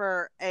list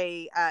for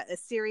a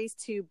series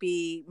to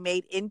be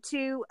made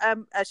into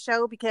a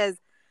show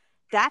because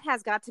that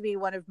has got to be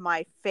one of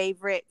my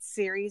favorite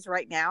series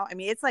right now. I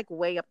mean, it's like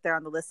way up there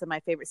on the list of my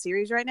favorite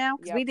series right now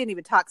because we didn't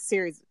even talk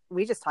series.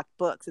 We just talked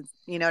books and,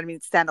 you know what I mean?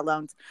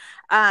 Standalones.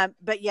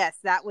 But yes,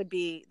 that would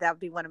be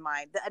one of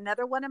mine.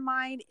 Another one of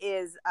mine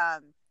is,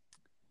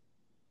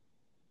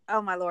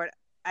 oh my Lord.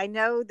 I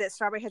know that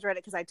Strawberry has read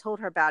it because I told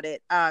her about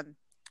it.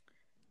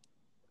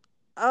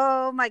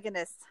 Oh my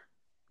goodness.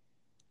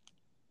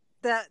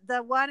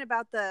 The one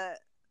about the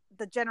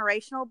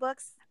generational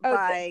books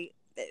by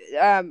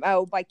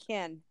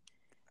Ken.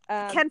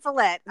 Ken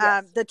Follett.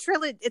 Yes. The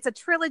trilogy. It's a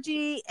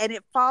trilogy, and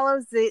it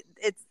follows it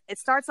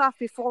starts off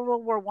before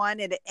World War I,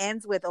 and it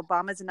ends with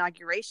Obama's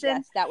inauguration.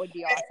 Yes, that would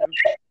be awesome.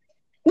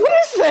 What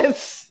is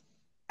this?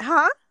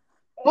 Huh?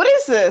 What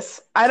is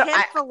this?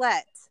 Ken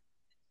Follett.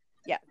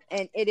 Yeah,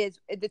 and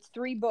it's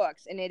 3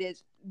 books, and it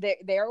is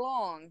they're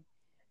long,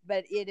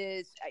 but it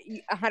is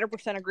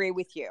 100% agree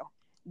with you.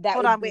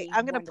 Hold on, wait.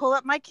 I'm going to pull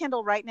up my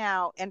Kindle right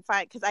now and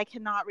find because I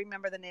cannot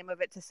remember the name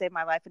of it to save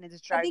my life, and it is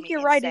driving me insane. I think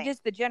you're right. It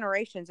is the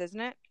Generations, isn't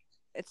it?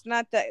 It's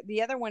not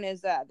the other one is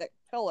the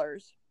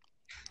Pillars.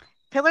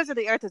 Pillars of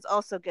the Earth is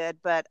also good,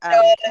 but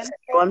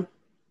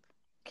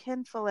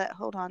Ken Follett.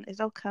 Hold on,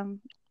 it'll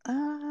come.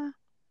 Come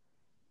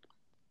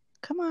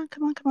on.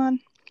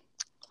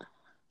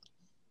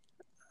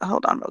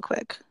 Hold on, real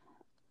quick.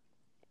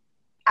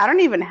 I don't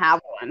even have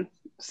one,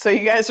 so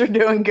you guys are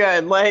doing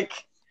good. Like,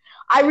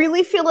 I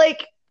really feel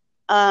like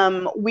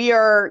we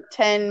are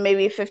 10,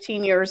 maybe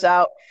 15 years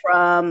out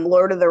from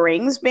Lord of the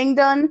Rings being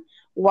done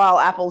while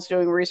Apple's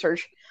doing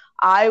research.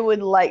 I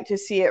would like to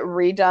see it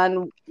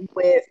redone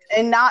with,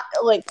 and not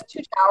like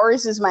Two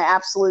Towers is my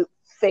absolute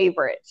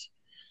favorite.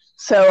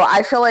 So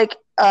I feel like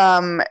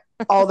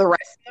all the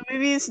rest of the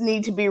movies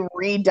need to be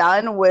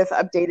redone with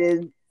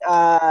updated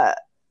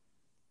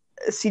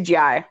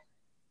CGI.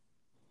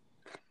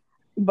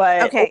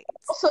 But okay,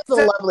 also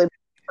lovely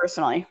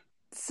personally.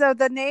 So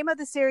the name of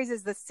the series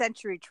is the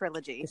Century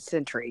Trilogy. The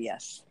Century,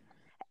 yes.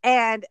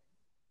 And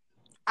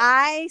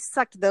I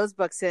sucked those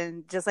books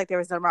in just like there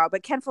was no tomorrow.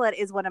 But Ken Follett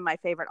is one of my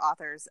favorite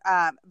authors.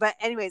 But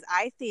anyways,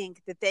 I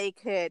think that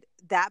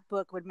that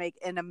book would make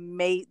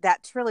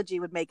that trilogy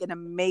would make an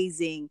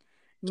amazing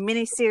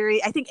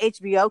miniseries. I think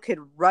HBO could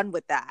run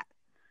with that.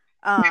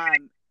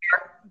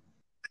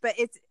 But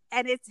it's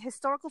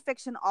historical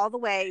fiction all the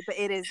way, but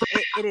it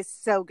is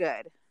so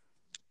good.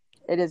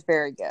 It is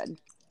very good.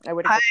 I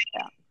would agree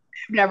with that.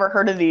 I've never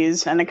heard of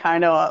these, and I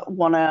kind of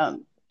want to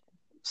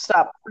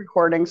stop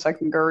recording so I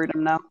can go read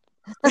them now.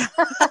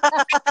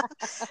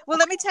 Well,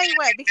 let me tell you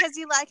what, because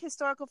you like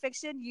historical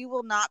fiction, you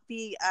will not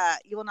be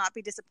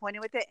disappointed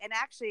with it. And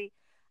actually,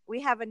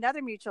 we have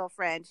another mutual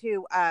friend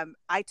who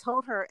I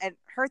told her, and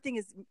her thing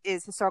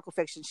is historical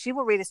fiction. She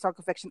will read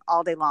historical fiction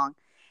all day long.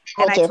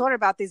 And I told her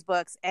about these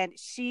books, and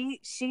she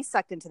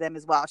sucked into them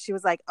as well. She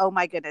was like, "Oh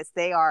my goodness,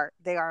 they are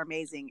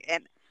amazing."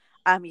 And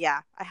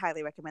yeah, I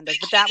highly recommend those.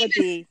 But that would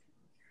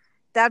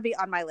be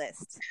on my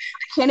list.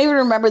 I can't even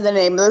remember the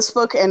name of this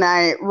book, and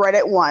I read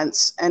it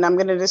once, and I'm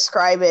going to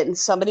describe it, and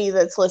somebody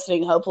that's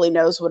listening hopefully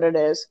knows what it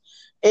is.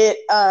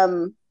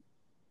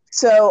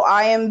 So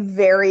I am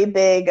very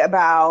big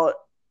about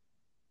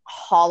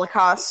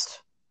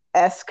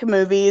Holocaust-esque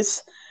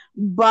movies,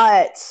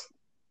 but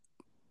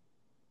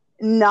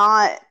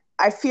not,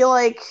 I feel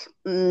like,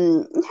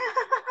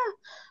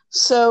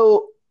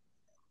 so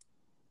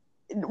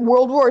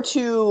World War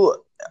II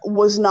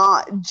was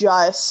not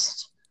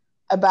just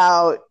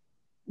about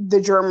the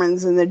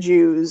Germans and the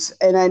Jews,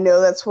 and I know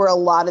that's where a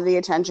lot of the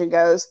attention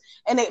goes,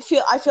 and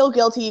I feel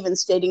guilty even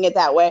stating it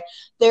that way.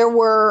 There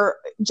were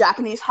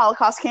Japanese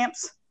Holocaust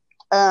camps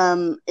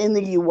in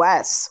the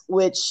US,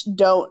 which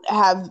don't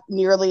have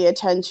nearly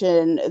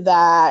attention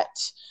that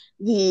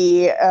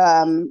the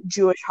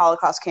Jewish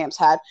Holocaust camps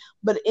had.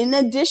 But in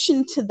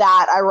addition to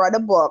that, I read a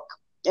book,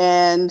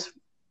 and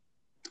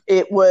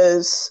it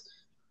was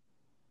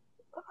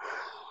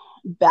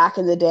back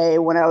in the day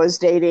when I was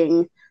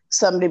dating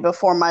somebody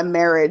before my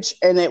marriage,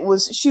 and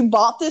she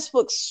bought this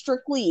book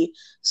strictly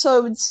so I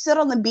would sit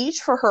on the beach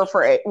for her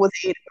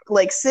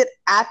sit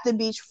at the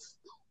beach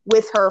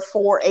with her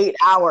for 8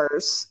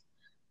 hours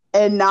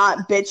and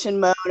not bitch and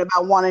moan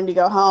about wanting to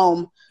go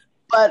home.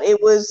 But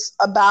it was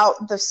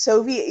about the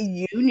Soviet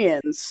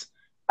Union's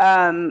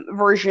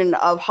version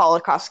of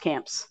Holocaust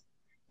camps.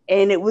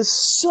 And it was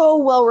so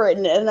well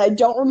written, and I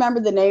don't remember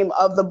the name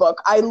of the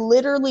book. I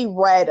literally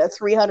read a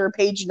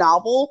 300-page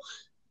novel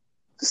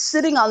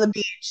sitting on the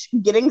beach,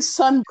 getting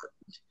sunburned,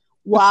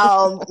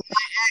 while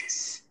my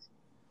ex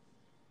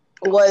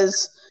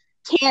was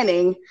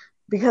tanning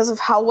because of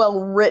how well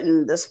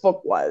written this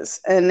book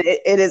was. And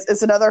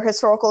it's another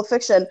historical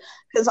fiction,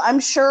 because I'm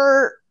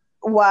sure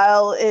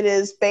while it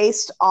is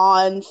based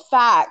on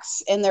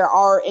facts and there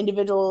are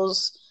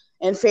individuals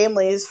and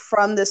families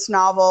from this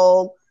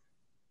novel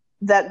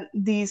that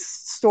these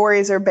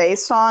stories are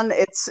based on,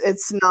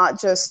 it's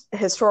not just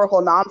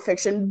historical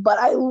nonfiction, but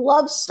I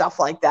love stuff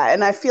like that.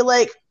 And I feel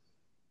like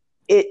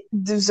it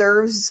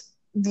deserves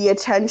the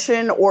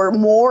attention, or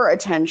more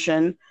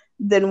attention,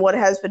 than what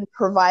has been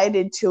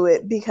provided to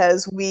it,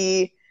 because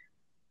we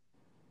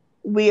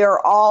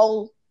are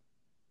all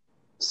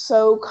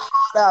so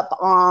caught up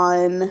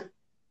on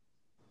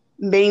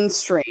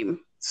mainstream.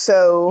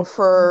 So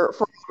for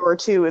World War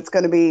II, it's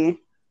going to be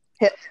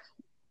hit.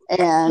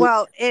 And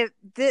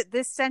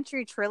this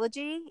Century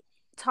trilogy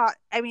taught.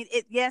 I mean,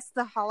 yes,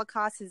 the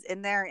Holocaust is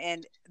in there,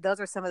 and those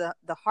are some of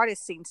the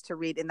hardest scenes to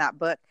read in that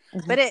book.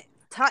 Mm-hmm. But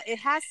it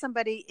has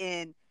somebody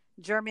in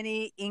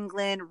Germany,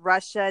 England,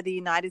 Russia, the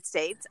United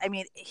States. I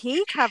mean,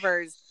 he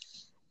covers.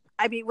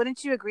 I mean,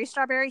 wouldn't you agree,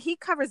 Strawberry? He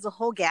covers the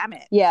whole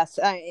gamut. Yes,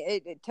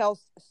 it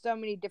tells so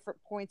many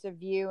different points of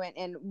view,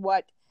 and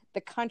what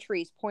the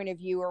country's point of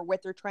view, or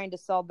what they're trying to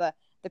sell the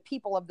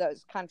people of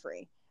those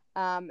country.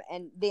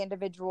 And the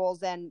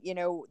individuals, and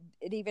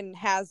it even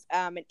has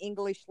an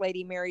English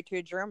lady married to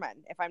a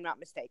German, if I'm not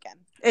mistaken.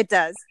 It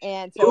does.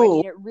 And so I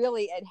mean,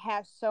 it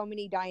has so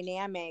many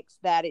dynamics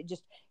that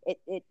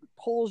it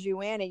pulls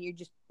you in, and you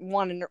just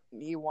want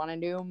to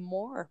know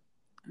more.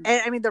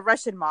 And I mean, the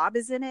Russian mob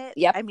is in it.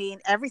 Yep. I mean,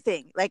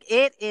 everything. Like,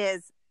 it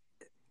is.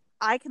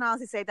 I can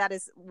honestly say that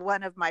is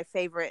one of my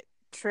favorite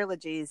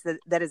trilogies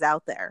that is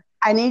out there.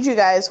 I need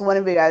one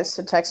of you guys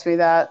to text me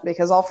that,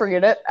 because I'll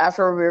forget it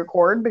after we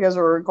record, because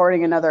we're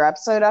recording another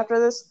episode after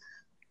this.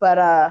 But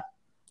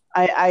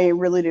I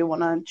really do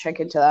want to check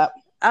into that.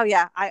 Oh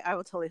yeah, I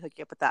will totally hook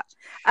you up with that.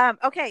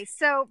 Okay,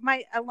 so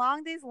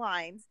along these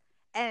lines,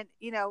 and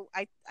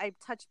I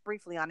touched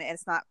briefly on it, and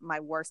it's not my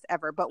worst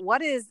ever, but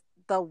what is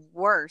the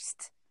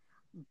worst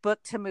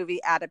book to movie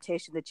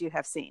adaptation that you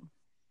have seen?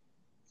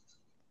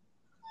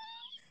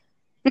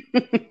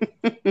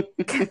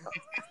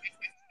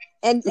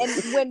 and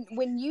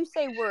when you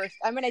say worst,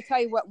 I'm going to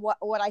tell you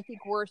what I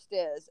think worst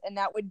is, and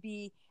that would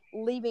be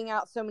leaving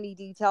out so many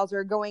details,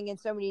 or going in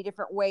so many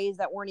different ways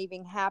that weren't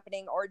even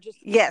happening, or just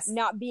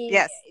not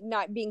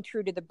being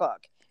true to the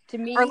book. To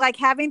me, or like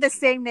having the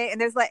same name,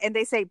 and and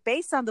they say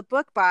based on the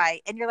book by,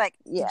 and you're like,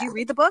 did you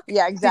read the book?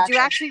 Yeah, exactly. Did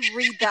you actually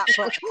read that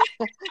book?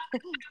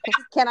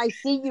 Can I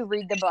see you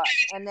read the book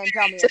and then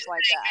tell me it's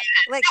like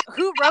that? Like,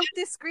 who wrote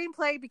this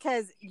screenplay?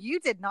 Because you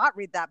did not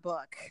read that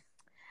book.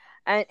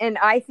 And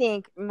I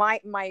think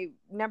my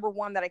number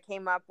one that I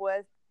came up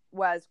with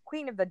was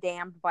Queen of the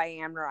Damned by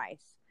Anne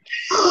Rice.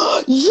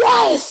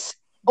 Yes!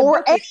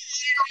 Or any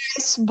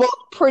Rice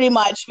book, pretty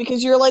much,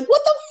 because you're like,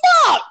 what the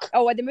fuck?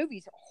 Oh, and the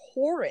movie's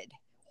horrid.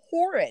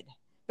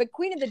 But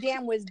Queen of the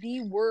Damned was the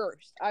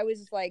worst. I was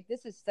just like,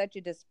 this is such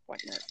a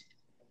disappointment.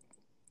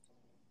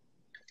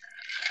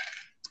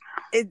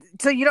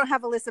 So you don't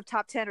have a list of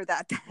top 10 or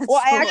that? Well,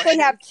 I actually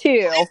have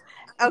two.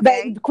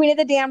 Okay. But Queen of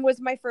the Damned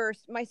was my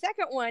first. My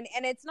second one,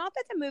 and it's not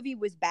that the movie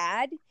was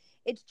bad.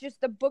 It's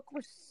just the book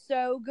was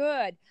so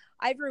good.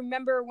 I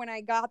remember when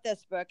I got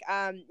this book,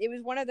 it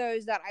was one of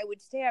those that I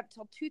would stay up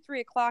till 2-3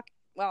 o'clock.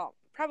 Well,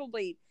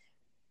 probably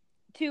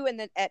 2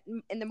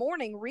 in the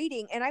morning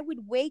reading, and I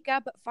would wake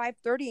up at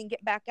 5:30 and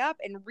get back up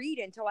and read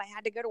until I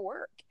had to go to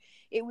work.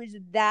 It was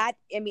that.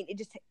 I mean, it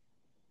just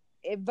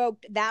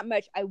evoked that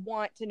much. I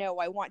want to know,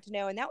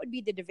 and that would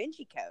be the Da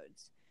Vinci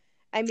Codes.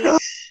 I mean,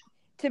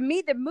 to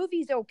me, the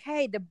movie's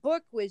okay. The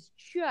book was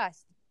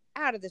just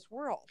out of this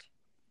world.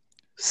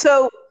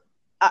 So,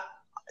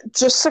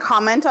 just to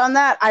comment on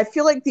that, I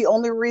feel like the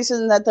only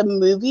reason that the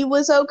movie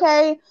was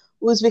okay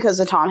was because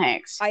of Tom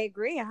Hanks. I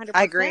agree, 100%.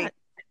 I agree.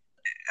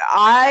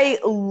 I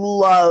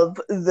love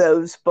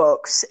those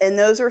books, and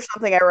those are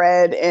something I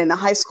read in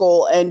high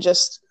school and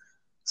just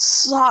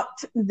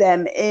sucked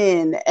them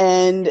in.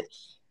 And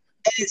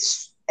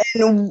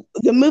the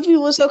movie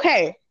was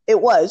okay.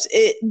 It was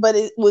but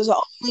it was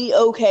only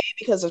okay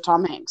because of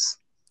Tom Hanks.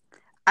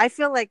 I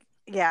feel like,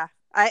 yeah,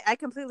 I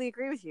completely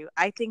agree with you.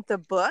 I think the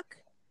book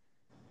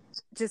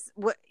just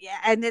what, yeah,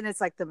 and then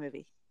it's like the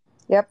movie.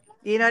 Yep.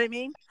 You know what I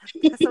mean?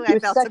 That's the way It I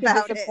was felt such a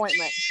about it.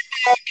 disappointment.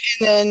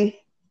 Then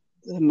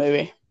the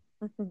movie.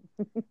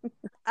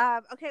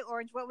 Okay,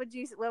 Orange. What would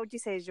you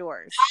say is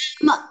yours?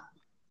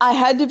 I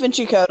had Da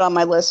Vinci Code on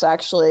my list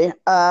actually.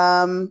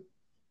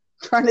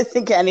 Trying to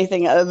think of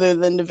anything other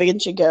than Da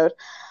Vinci Code.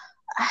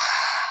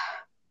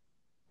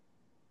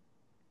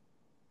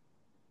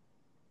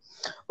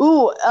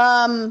 Ooh,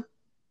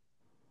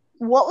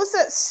 what was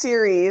that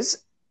series,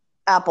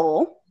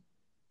 Apple,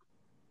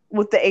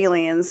 with the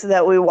aliens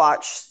that we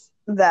watched?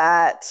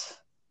 That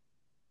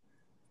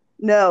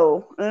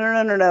no. It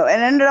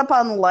ended up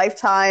on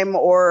Lifetime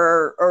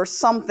or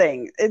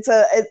something. It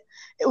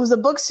was a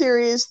book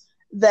series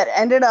that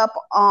ended up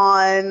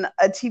on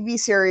a TV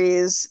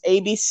series,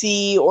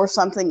 ABC or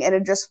something, and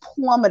it just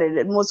plummeted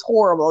and was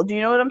horrible. Do you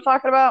know what I'm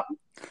talking about?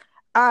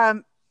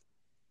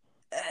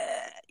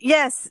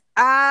 Yes.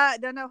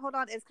 No, hold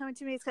on. It's coming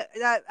to me.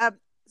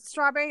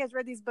 Strawberry has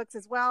read these books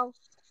as well.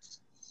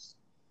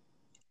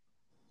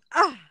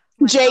 Oh,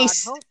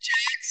 Jace.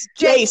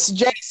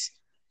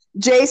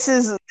 Jace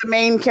is the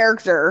main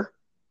character.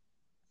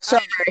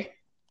 Sorry.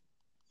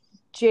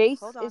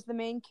 Jace is the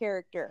main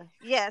character.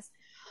 Yes.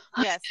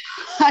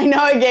 I know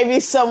I gave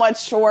you so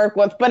much to work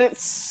with, but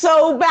it's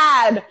so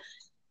bad.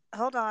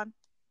 Hold on.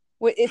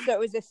 Wait, so it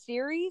was a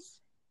series?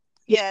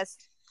 Yes.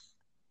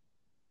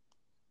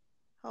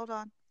 Hold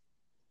on.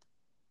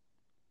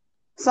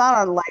 It's not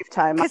on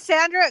Lifetime.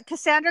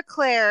 Cassandra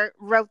Clare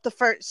wrote the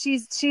first.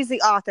 She's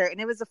the author, and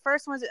it was the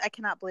first one. I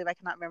cannot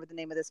remember the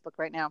name of this book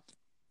right now.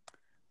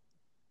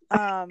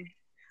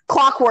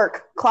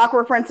 Clockwork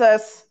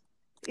Princess.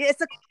 Yeah,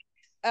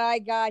 I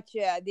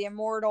gotcha. The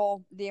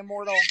immortal.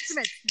 Yes.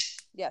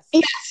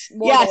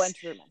 Mortal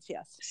instruments.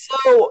 Yes.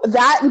 So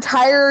that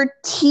entire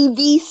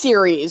TV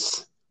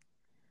series,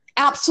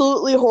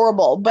 absolutely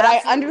horrible. But I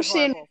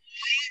understand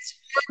it's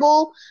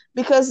horrible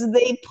because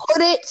they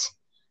put it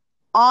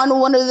on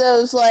one of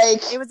those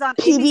it was on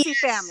PBS. ABC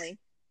Family.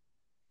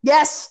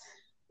 Yes,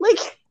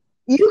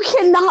 you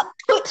cannot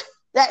put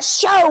that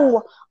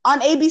show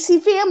on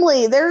ABC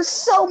Family. There's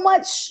so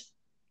much.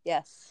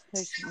 Yes,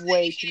 there's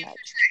way too much.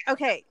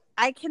 Okay.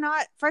 I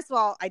cannot. First of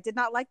all, I did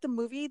not like the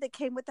movie that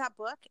came with that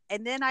book,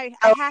 and then I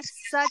had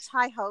such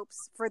high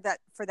hopes for that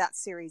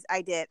series.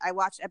 I did. I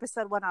watched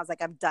episode 1. I was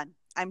like, I'm done.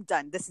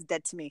 This is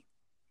dead to me.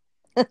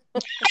 You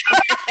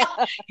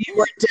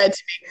were dead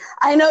to me.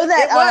 I know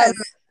that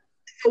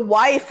the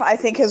wife, I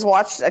think, has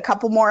watched a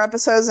couple more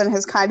episodes and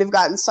has kind of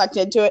gotten sucked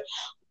into it.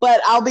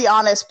 But I'll be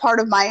honest,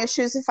 part of my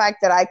issue is the fact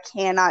that I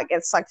cannot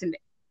get sucked into,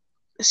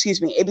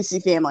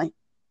 ABC Family.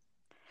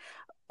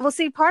 Well,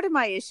 see, part of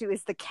my issue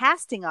is the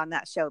casting on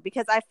that show,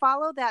 because I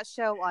follow that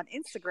show on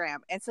Instagram,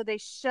 and so they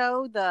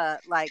show the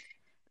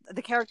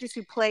characters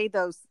who play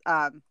the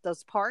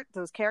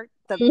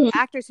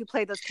actors who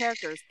play those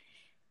characters.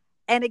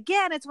 And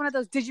again, it's one of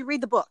those, did you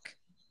read the book?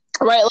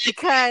 Right.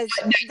 Because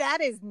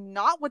that is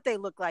not what they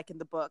look like in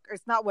the book, or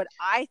it's not what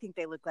I think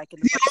they look like in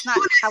the book. It's not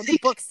how the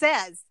book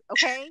says,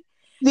 okay?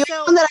 The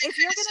so one that if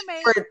you're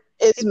going to make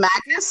is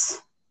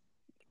Magnus.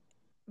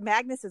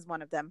 Magnus is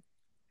one of them.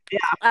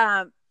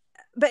 Yeah.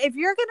 But if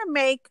you're going to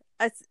make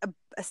a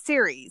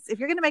series, if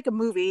you're going to make a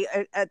movie,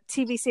 a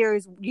TV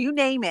series, you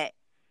name it,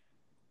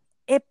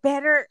 it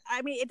better,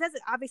 it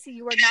doesn't, obviously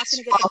you are not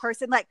going to get the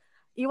person,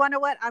 you want to know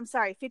what? I'm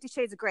sorry, 50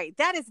 Shades of Grey.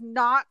 That is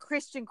not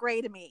Christian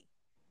Grey to me.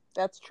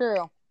 That's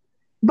true.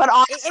 But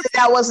honestly,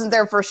 that wasn't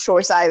their first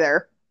choice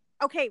either.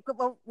 Okay,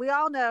 well, we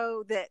all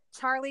know that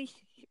Charlie,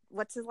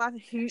 what's his last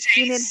name?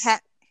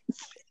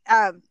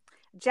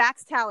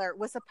 Jax Teller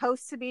was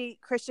supposed to be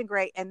Christian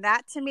Grey, and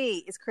that to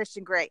me is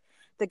Christian Grey.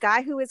 The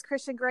guy who is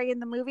Christian Grey in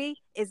the movie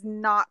is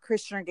not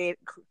Christian Grey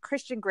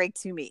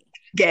to me.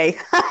 Gay.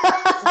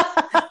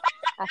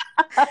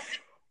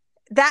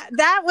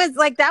 that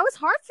was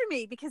hard for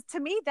me, because to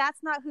me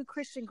that's not who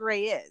Christian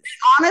Grey is.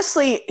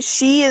 Honestly,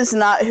 she is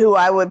not who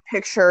I would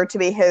picture to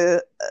be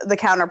the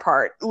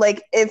counterpart.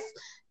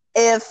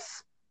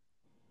 If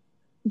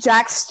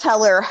Jax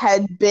Teller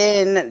had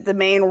been the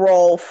main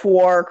role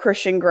for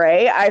Christian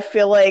Grey, I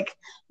feel like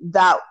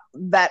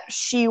that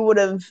she would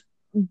have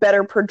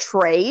better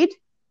portrayed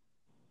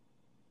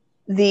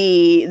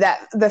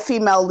the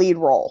female lead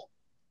role.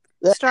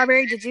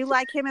 Strawberry, did you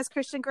like him as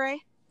Christian Grey?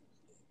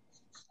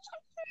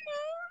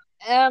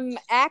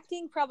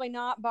 Acting probably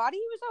not. Body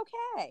was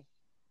okay.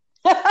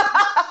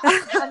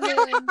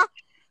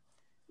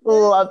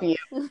 Love you.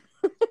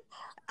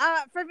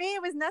 For me,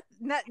 it was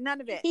none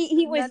of it.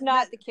 He was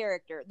not the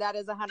character. That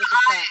is 100%.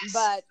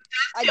 But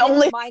I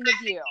didn't mind the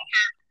view.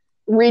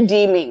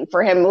 Redeeming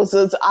for him was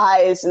those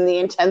eyes and the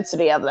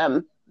intensity of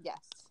them. Yes.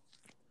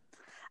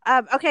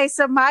 Okay,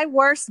 so my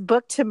worst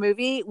book to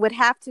movie would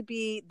have to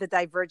be the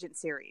Divergent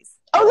series.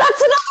 Oh,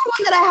 that's another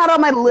one that I had on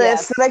my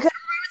list, and I couldn't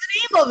remember the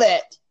name of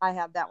it. I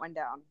have that one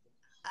down.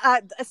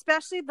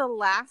 Especially the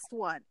last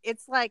one.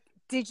 It's like,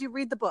 did you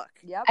read the book?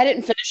 Yep. I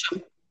didn't finish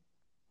them.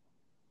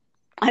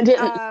 I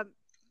didn't.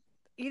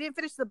 You didn't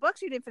finish the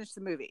books? You didn't finish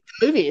the movie?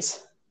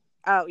 Movies.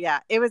 Oh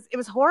yeah, it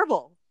was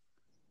horrible.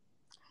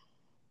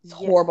 It's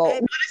horrible.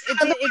 It,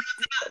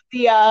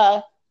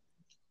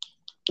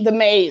 The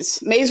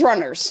Maze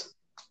Runners.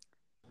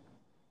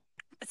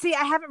 See,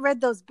 I haven't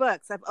read those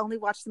books. I've only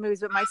watched the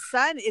movies, but my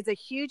son is a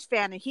huge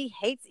fan and he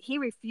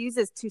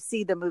refuses to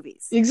see the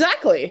movies.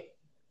 Exactly.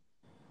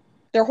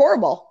 They're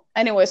horrible.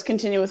 Anyways,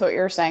 continue with what you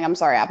were saying. I'm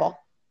sorry, Apple.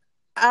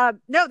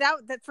 No,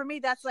 that for me,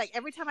 that's like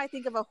every time I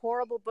think of a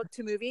horrible book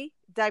to movie,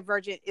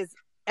 Divergent is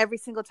every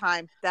single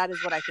time. That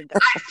is what I think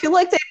of. I feel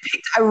like they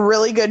picked a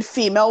really good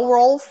female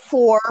role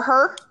for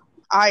her.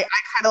 I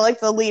kind of like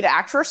the lead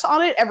actress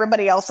on it.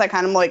 Everybody else, I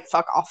kind of like,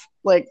 fuck off.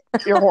 Like,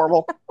 you're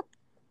horrible.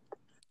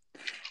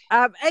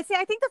 I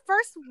think the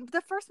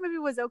first movie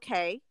was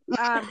okay.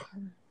 Yeah,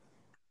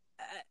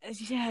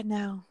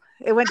 no,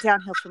 it went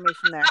downhill for me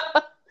from there.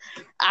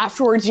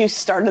 Afterwards, you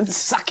started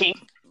sucking.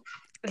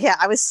 Yeah,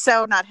 I was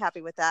so not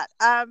happy with that.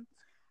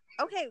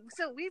 Okay,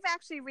 so we've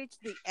actually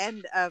reached the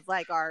end of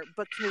like our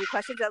book to movie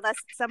questions, unless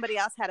somebody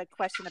else had a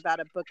question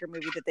about a book or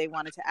movie that they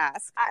wanted to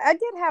ask. I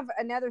did have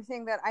another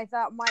thing that I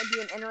thought might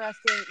be an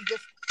interesting,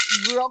 just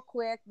real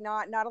quick,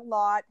 not a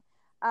lot,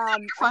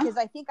 because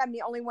I think I'm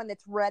the only one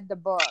that's read the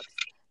books.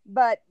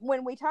 But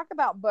when we talk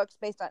about books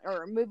based on,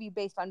 or a movie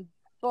based on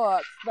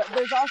books, but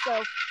there's also,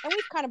 and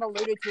we've kind of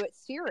alluded to it,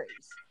 series.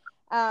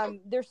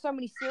 There's so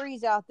many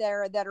series out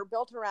there that are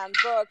built around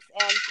books,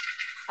 and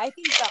I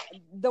think that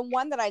the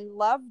one that I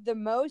loved the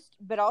most,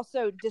 but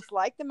also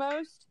disliked the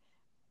most,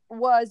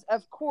 was,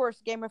 of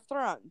course, Game of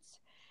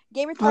Thrones.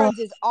 Game of Thrones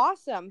is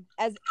awesome,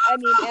 as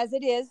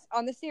it is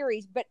on the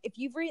series, but if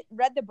you've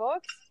read the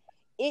books,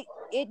 it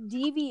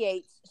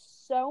deviates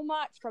so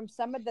much from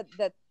some of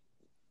the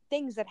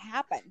things that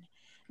happen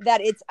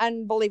that it's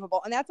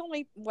unbelievable. And that's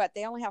only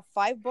they only have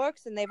 5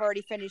 books, and they've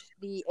already finished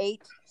the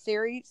 8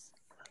 series.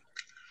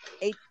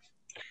 8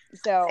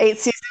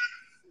 seasons.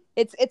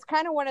 It's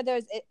kind of one of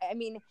those.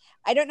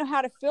 I don't know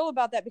how to feel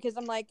about that, because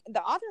I'm like,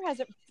 the author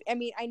hasn't.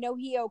 I know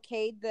he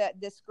okayed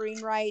the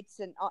screen rights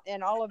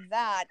and all of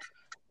that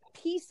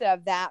piece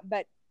of that,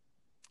 but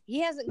he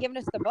hasn't given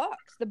us the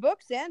books. The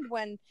books end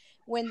when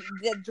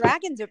the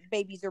dragons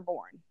babies are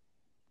born.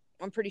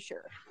 I'm pretty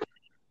sure.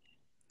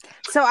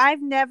 So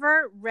I've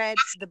never read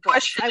the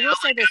books. I will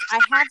say this: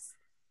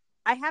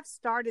 I have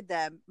started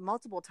them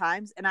multiple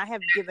times, and I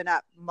have given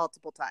up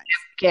multiple times.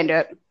 Can't do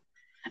it.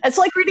 It's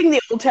like reading the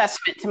Old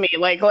Testament to me.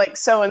 Like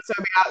so and so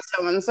got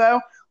so and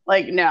so.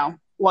 Like, no.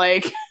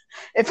 Like,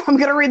 if I'm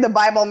gonna read the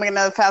Bible, I'm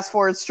gonna fast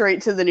forward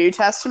straight to the New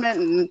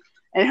Testament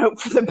and hope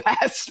for the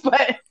best.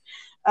 But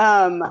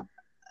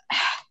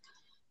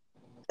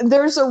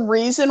there's a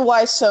reason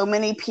why so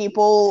many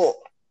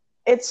people.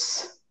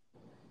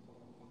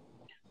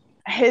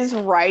 His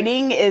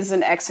writing is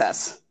in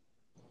excess.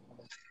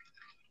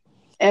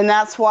 And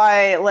that's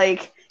why,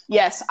 like,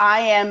 yes, I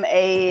am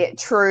a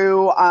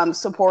true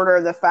supporter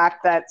of the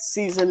fact that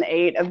season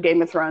 8 of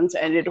Game of Thrones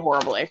ended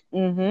horribly.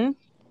 Mm-hmm.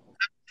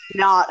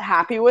 Not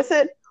happy with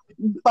it.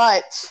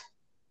 But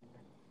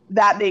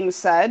that being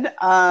said,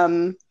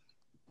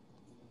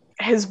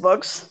 his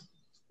books,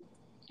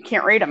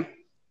 can't read them.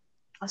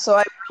 So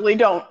I really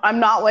don't. I'm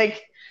not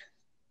like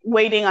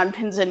waiting on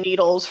pins and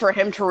needles for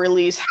him to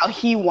release how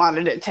he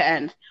wanted it to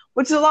end,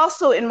 which is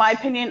also, in my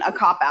opinion, a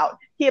cop-out.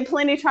 He had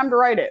plenty of time to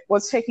write it.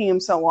 What's taking him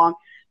so long?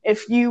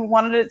 If you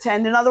wanted it to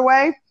end another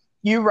way,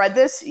 you read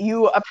this,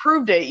 you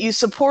approved it, you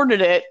supported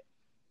it,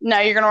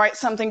 now you're going to write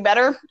something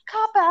better?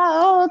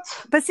 Cop-out.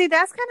 But see,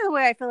 that's kind of the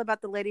way I feel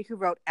about the lady who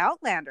wrote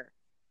Outlander.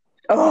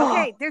 Ugh.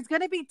 Okay, there's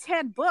going to be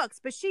 10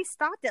 books, but she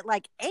stopped at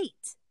like 8.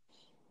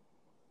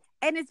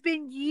 And it's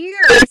been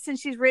years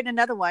since she's written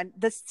another one.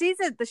 The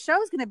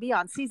show's going to be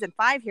on season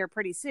 5 here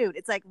pretty soon.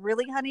 It's like,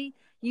 really, honey?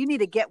 You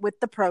need to get with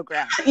the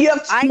program. I need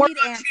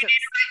answers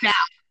right now.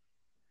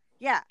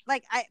 Yeah,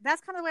 like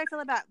that's kind of the way I feel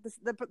about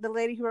the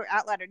lady who wrote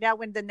Outlander. Now,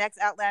 when the next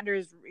Outlander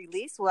is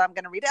released, well, I'm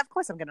going to read it. Of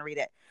course, I'm going to read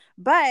it.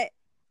 But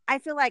I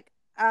feel like,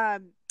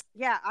 I'm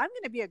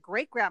going to be a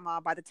great grandma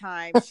by the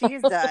time she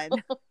is done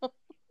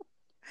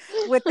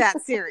with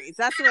that series.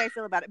 That's the way I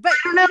feel about it. But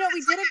we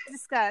didn't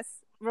discuss.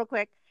 Real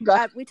quick,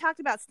 we talked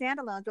about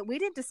standalones, but we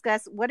didn't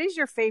discuss what is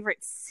your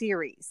favorite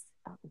series.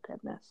 Oh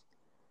goodness!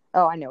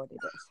 Oh, I know what it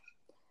is.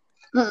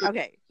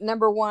 Okay,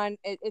 number 1,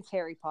 it's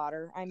Harry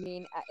Potter.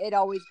 It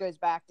always goes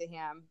back to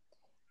him.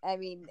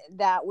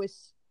 That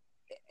was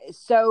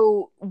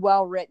so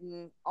well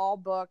written. All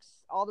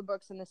the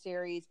books in the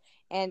series,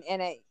 and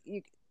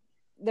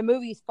the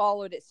movies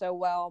followed it so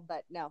well.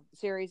 But no, the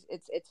series,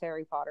 it's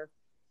Harry Potter.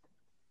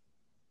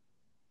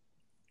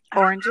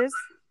 Oranges?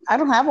 I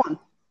don't have one.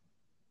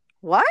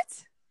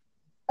 What?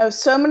 Oh,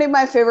 so many of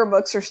my favorite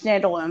books are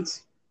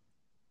standalones.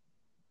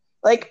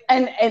 Like,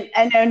 and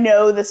I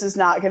know this is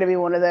not going to be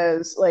one of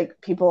those, like,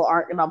 people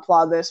aren't going to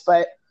applaud this,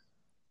 but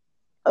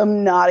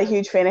I'm not a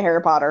huge fan of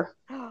Harry Potter.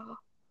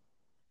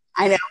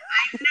 I know.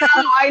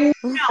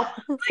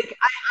 Like,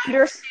 I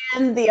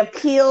understand the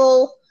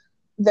appeal.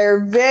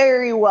 They're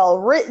very well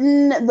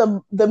written.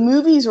 The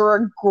movies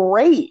were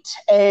great.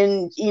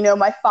 And,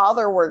 my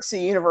father works at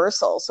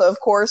Universal. So, of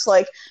course,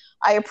 like,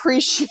 I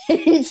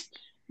appreciate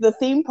the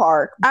theme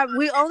park.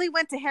 We only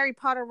went to Harry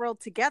Potter World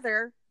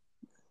together.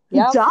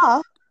 Yep.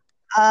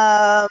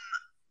 Duh.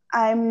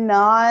 I'm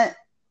not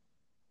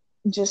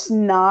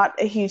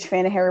a huge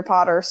fan of Harry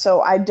Potter,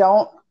 so I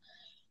don't.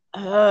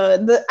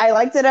 I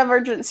like the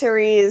Divergent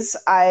series.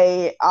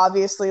 I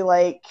obviously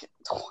like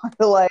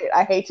Twilight.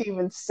 I hate to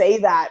even say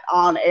that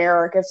on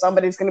air because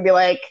somebody's going to be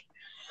like,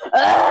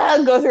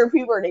 go through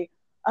puberty.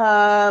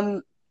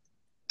 But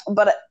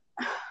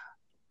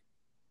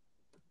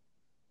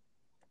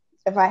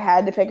if I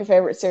had to pick a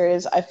favorite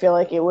series, I feel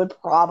like it would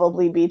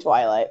probably be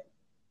Twilight.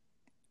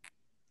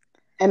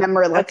 And I'm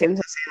reluctant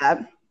to say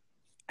that.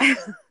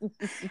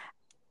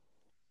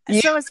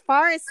 So as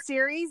far as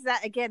series,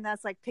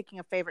 that's like picking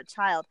a favorite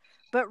child.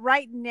 But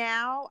right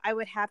now, I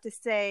would have to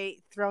say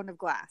Throne of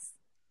Glass.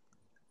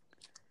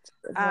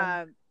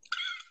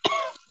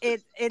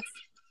 It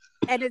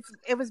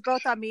was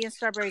both on me and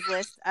Strawberry's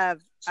list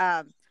of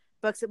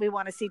books that we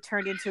want to see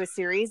turned into a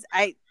series.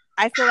 I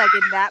feel like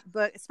in that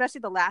book, especially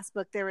the last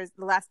book, the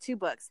last two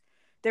books,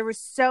 there were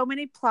so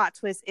many plot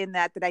twists in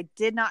that I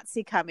did not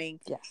see coming.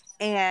 Yes.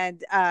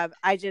 And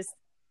I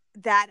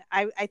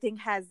think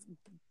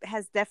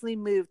has definitely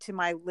moved to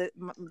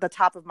the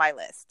top of my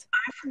list.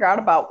 I forgot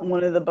about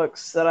one of the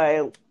books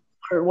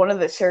or one of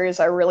the series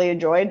I really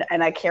enjoyed,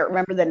 and I can't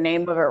remember the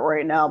name of it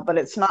right now, but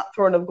it's not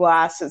Throne of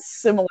Glass.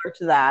 It's similar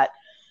to that.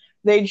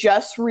 They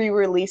just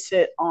re-released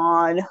it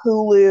on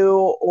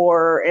Hulu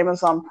or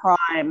Amazon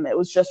Prime. It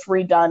was just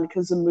redone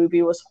because the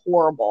movie was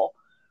horrible.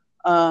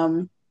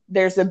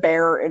 There's a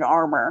bear in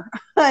armor.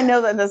 I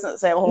know that doesn't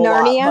say a whole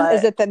Narnia? lot. But...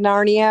 Is it the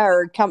Narnia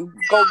or Golden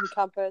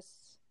Compass?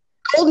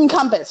 Golden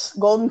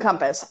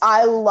Compass.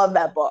 I love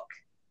that book.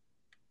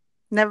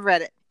 Never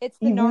read it. It's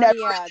the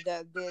Narnia,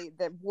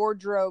 the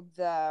wardrobe,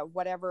 the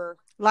whatever.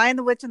 Lion,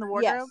 the Witch, and the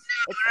Wardrobe?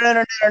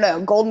 Yes.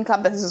 No. Golden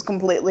Compass is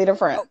completely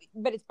different. Oh,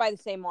 but it's by the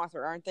same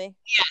author, aren't they?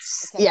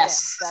 Yes. Okay,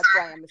 yes. Yeah, that's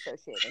why I'm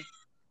associating.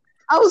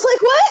 I was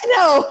like, what?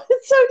 No,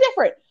 it's so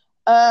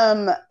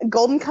different.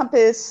 Golden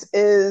Compass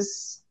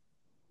is,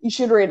 you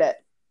should read it,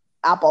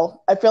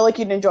 Apple. I feel like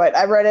you'd enjoy it.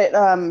 I read it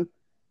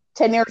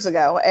 10 years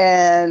ago,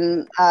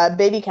 and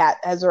Baby Cat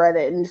has read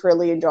it and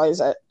really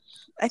enjoys it.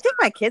 I think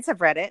my kids have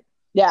read it.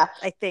 Yeah.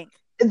 I think.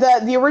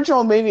 The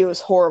original movie was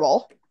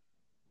horrible.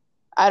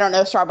 I don't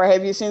know, Strawberry,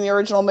 have you seen the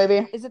original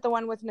movie? Is it the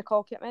one with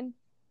Nicole Kidman?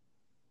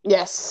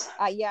 Yes.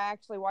 Yeah, I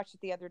actually watched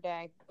it the other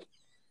day.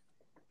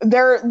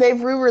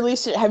 They've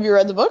re-released it. Have you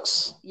read the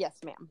books? Yes,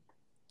 ma'am.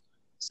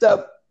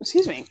 So,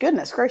 excuse me,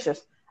 goodness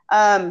gracious.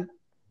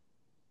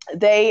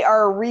 They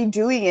are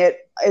redoing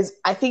it.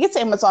 I think it's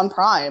Amazon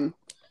Prime.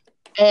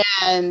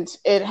 And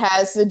it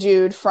has the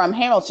dude from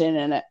Hamilton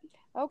in it.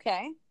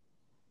 Okay.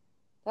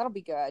 That'll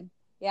be good.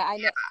 Yeah, I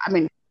know. I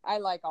mean, I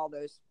like all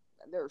those.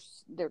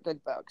 They're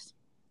good books.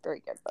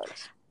 Very good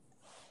books.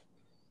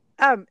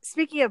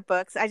 Speaking of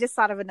books, I just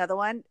thought of another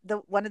one.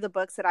 One of the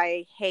books that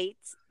I hate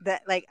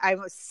that I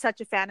was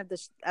such a fan of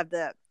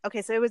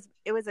okay, so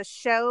it was a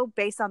show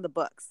based on the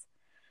books.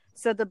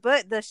 So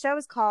the show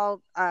is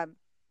called The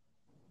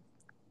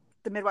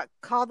Midwife.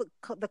 Call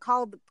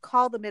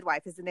the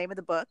Midwife is the name of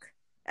the book.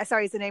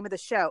 Sorry, is the name of the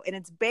show, and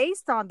it's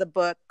based on the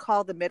book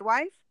called The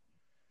Midwife.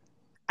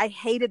 I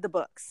hated the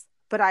books,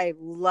 but I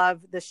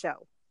love the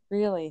show.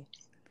 Really?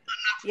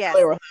 Yes.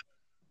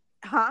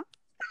 Huh?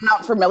 I'm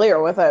not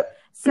familiar with it.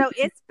 So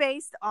it's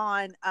based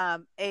on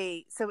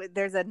so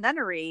there's a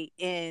nunnery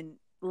in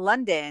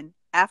London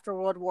after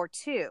World War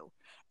II,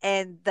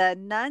 and the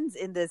nuns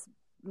in this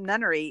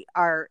nunnery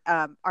are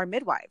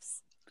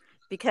midwives,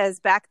 because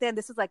back then,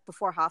 this was like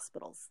before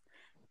hospitals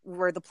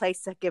were the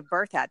place to give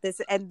birth at.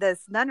 This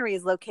nunnery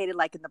is located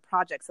like in the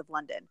projects of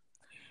London,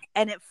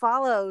 and it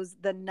follows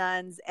the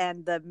nuns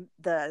and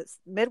the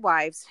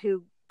midwives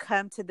who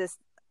come to this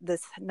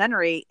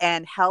nunnery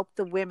and help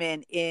the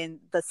women in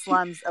the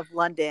slums of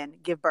London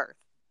give birth.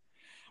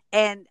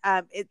 And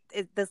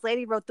this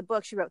lady wrote the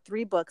book. She wrote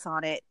 3 books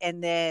on it,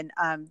 and then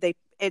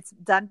it's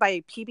done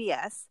by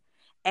PBS,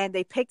 and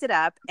they picked it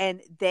up, and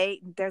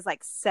there's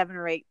like 7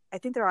 or 8. I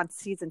think they're on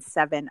season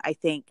 7, I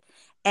think,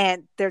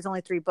 and there's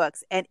only 3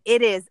 books, and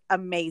it is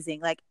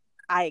amazing. Like,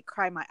 I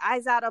cry my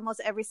eyes out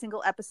almost every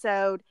single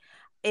episode.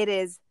 It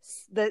is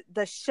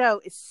the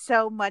show is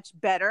so much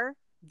better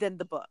than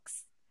the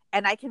books,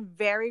 and I can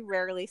very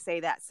rarely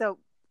say that. So,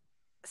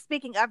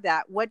 speaking of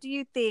that, what do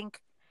you think?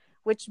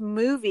 Which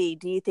movie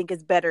do you think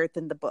is better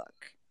than the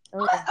book?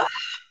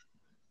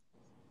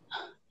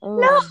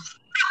 No.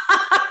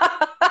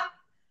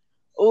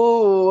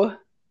 Ooh.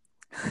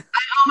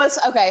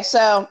 Okay,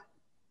 so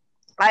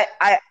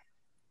I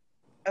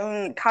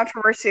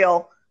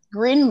controversial.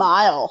 Green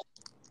Mile.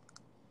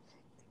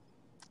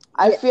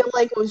 I feel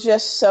like it was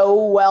just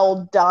so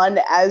well done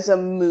as a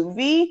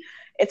movie.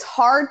 It's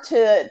hard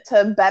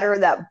to better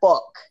that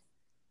book.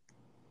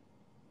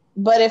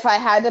 But if I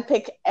had to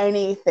pick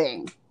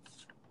anything,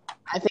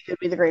 I think it would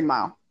be The Green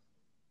Mile.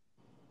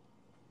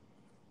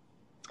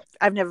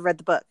 I've never read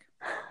the book.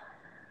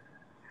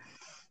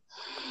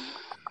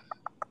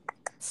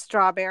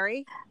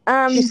 Strawberry.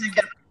 I'm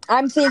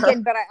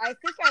thinking, but I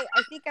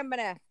think I'm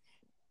gonna.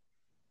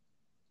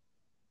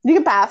 You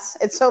can pass.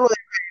 It's totally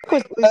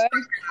Was good.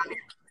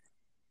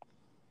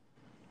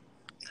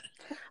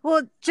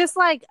 Well, just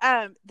like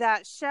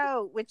that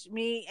show, which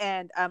me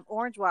and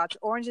Orange watch,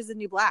 Orange is the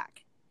New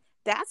Black.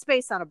 That's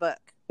based on a book.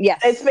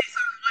 Yes. It's based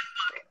on one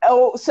book.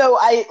 Oh, so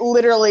I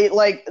literally,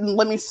 like,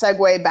 let me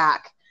segue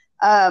back.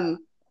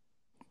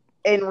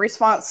 In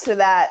response to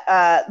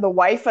that, the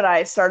wife and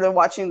I started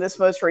watching this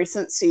most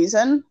recent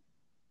season.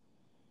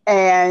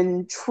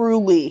 And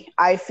truly,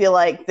 I feel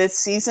like this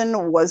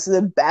season was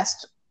the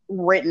best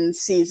written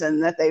season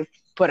that they've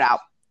put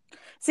out.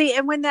 See,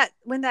 and when that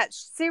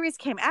series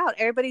came out,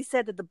 everybody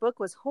said that the book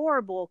was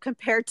horrible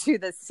compared to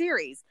the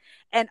series.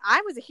 And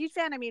I was a huge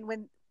fan. I mean,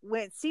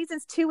 when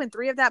seasons 2 and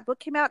 3 of that book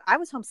came out, I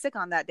was homesick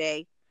on that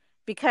day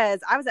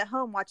because I was at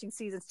home watching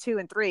seasons 2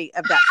 and 3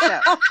 of that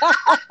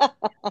show.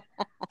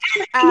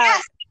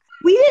 Yes.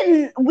 We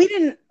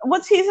didn't,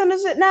 what season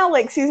is it now?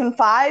 Like season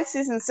 5,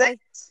 season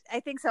 6? I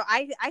think so.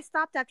 I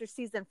stopped after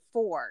season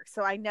 4,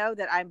 so I know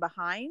that I'm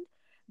behind.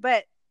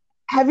 But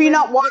have you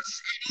not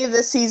watched any of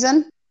this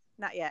season?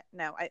 Not yet.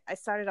 No, I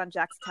started on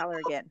Jax Teller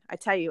again. I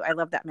tell you, I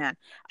love that man.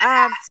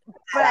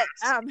 But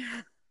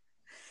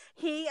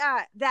he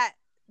that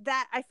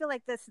I feel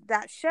like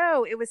that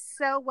show, it was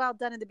so well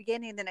done in the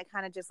beginning, and then it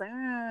kind of just like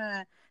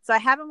so I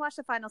haven't watched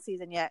the final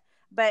season yet.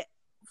 But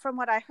from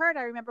what I heard,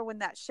 I remember when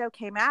that show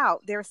came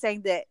out, they were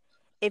saying that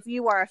if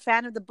you are a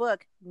fan of the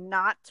book,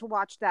 not to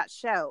watch that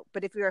show,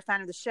 but if you're a fan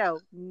of the show,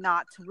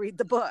 not to read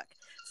the book.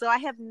 So I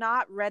have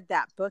not read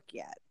that book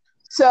yet.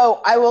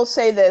 So I will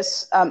say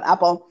this,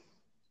 Apple.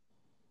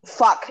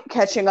 Fuck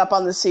catching up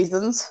on the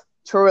seasons,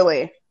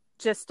 truly.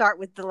 Just start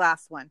with the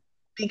last one.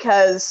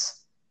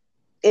 Because,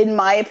 in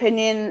my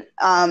opinion,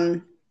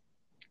 the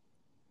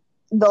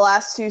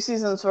last 2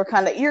 seasons were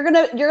kind of, you're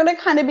gonna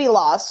kind of be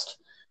lost.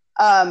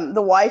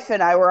 The wife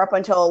and I were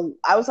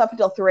I was up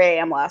until 3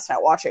 a.m. last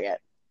night watching it.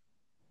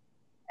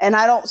 And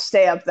I don't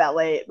stay up that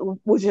late,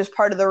 which is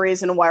part of the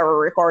reason why we're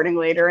recording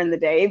later in the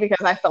day,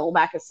 because I fell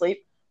back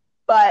asleep.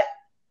 But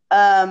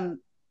the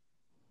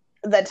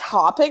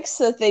topics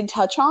that they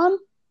touch on,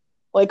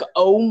 like,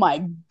 oh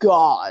my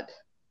God.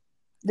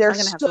 I'm going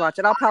to have to watch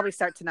it. I'll probably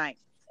start tonight.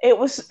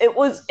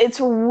 It's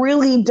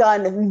really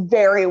done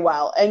very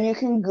well. And you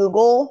can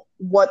Google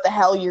what the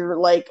hell you're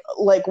like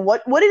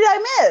what did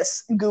I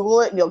miss? Google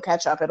it and you'll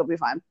catch up. It'll be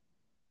fine.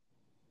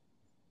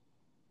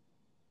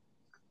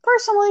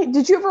 Personally,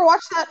 did you ever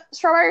watch that,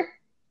 Strawberry?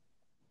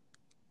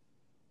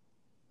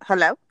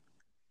 Hello?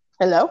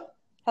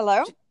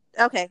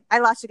 Okay, I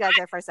lost you guys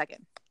there for a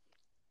second.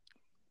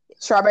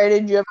 Strawberry,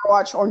 did you ever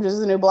watch Orange is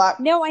the New Black?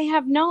 No, I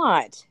have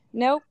not.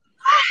 Nope.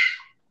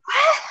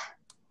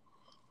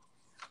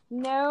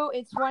 No,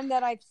 it's one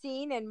that I've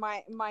seen, and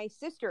my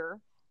sister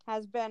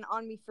has been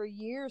on me for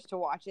years to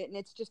watch it,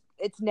 and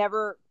it's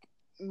never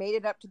made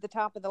it up to the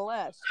top of the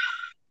list.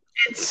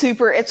 It's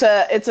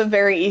a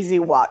very easy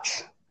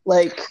watch.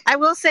 Like, I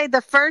will say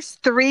the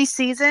first 3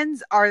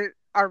 seasons are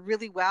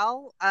really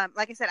well.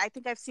 Like I said, I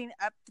think I've seen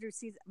up through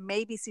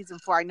maybe season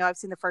 4. I know I've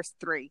seen the first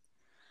 3.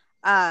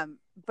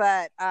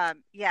 But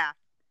yeah.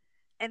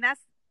 And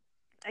that's,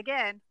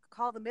 again,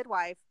 Call the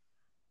Midwife.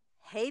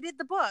 Hated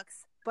the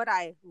books, but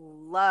I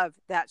love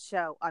that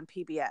show on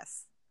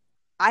PBS.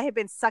 I have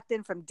been sucked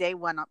in from day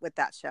one with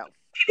that show.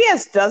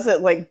 PBS does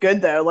it like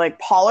good though. Like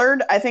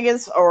Pollard, I think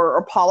is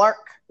or Pollark.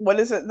 What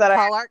is it that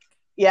Pollark?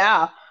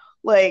 Yeah.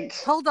 Like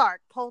Poldark.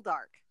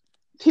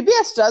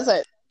 PBS does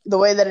it the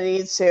way that it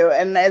needs to.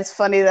 And it's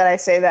funny that I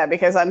say that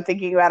because I'm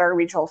thinking about our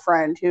mutual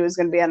friend who is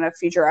going to be on a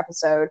future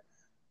episode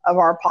of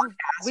our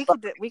podcast.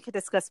 We could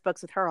discuss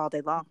books with her all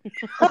day long.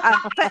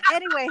 But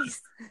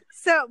anyways,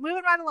 so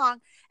moving right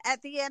along.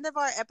 At the end of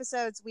our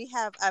episodes, we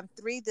have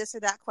 3 this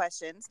or that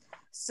questions.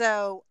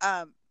 So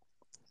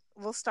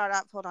we'll start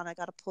out. Hold on, I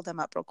got to pull them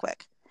up real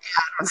quick.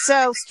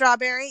 So,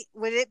 Strawberry,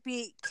 would it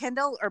be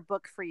Kindle or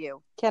book for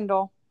you?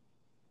 Kindle.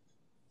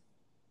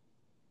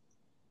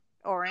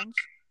 Orange?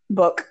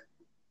 Book.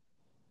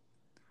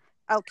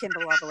 Oh,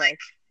 Kindle all the way.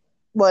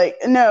 Like,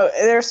 no,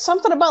 there's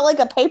something about like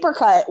a paper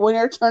cut when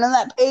you're turning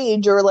that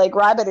page or like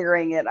rabbit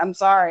earring it. I'm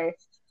sorry.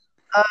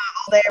 All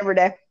day, every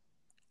day.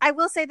 I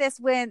will say this: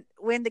 when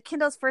the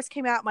Kindles first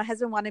came out, my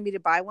husband wanted me to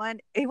buy one.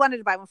 He wanted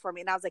to buy one for me,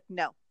 and I was like,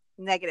 "No,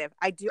 negative.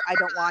 I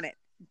don't want it.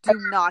 Do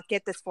not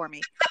get this for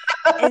me."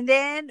 And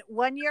then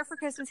one year for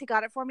Christmas, he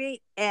got it for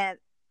me, and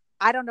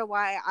I don't know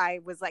why I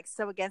was like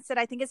so against it.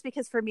 I think it's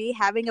because for me,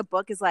 having a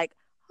book is like,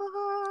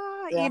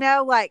 you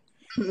know, like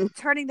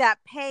turning that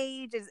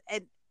page is.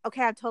 And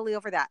okay, I'm totally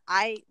over that.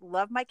 I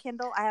love my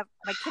Kindle. I have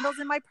my Kindles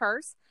in my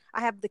purse.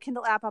 I have the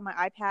Kindle app on my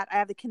iPad. I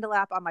have the Kindle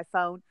app on my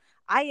phone.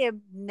 I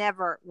am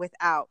never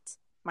without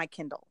my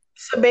Kindle.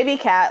 So baby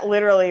Cat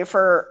literally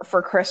for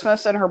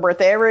Christmas and her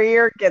birthday every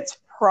year gets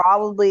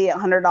probably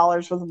 $100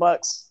 worth of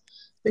books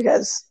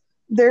because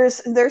there's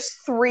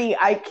 3,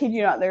 I kid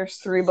you not, there's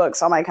 3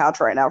 books on my couch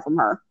right now from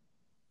her.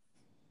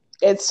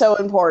 It's so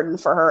important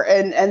for her.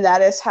 And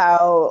that is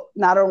how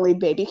not only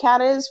baby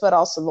Cat is, but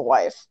also the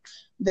wife.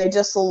 They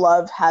just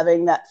love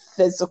having that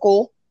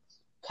physical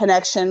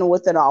connection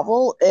with the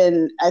novel.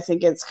 And I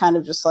think it's kind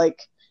of just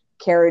like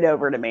carried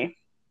over to me.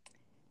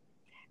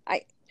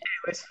 I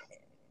Anyways.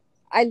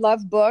 I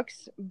love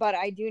books, but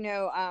I do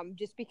know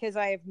just because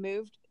I have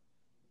moved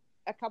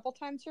a couple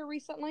times here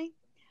recently,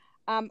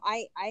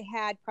 I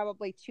had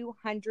probably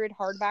 200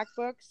 hardback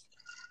books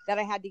that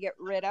I had to get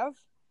rid of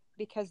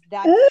because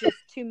that's just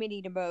too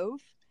many to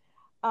move.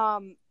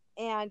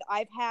 And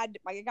I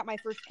got my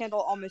first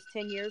Kindle almost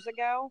 10 years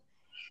ago,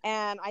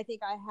 and I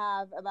think I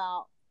have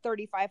about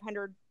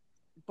 3,500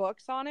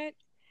 books on it.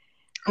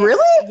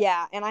 Really?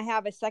 Yeah, and I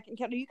have a second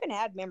Kindle. You can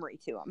add memory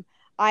to them.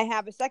 I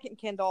have a second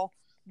Kindle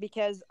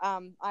because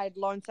I'd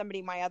loaned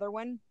somebody my other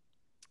one,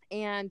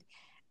 and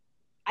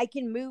I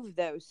can move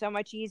those so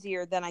much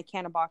easier than I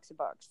can a box of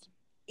books.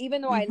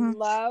 Even though I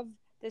love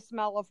the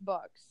smell of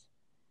books.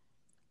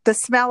 The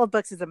smell of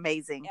books is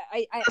amazing.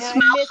 I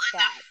miss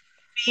that.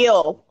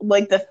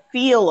 The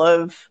feel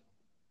of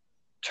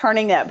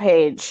turning that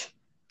page.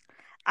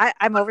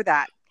 I'm over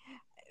that.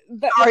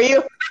 But Are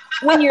you?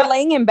 When you're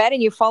laying in bed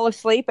and you fall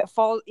asleep,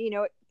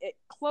 it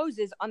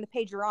closes on the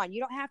page you're on. You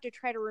don't have to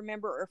try to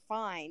remember or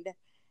find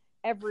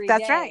every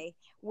That's day right.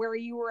 where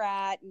you were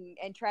at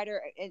and try to,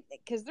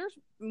 because there's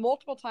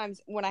multiple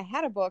times when I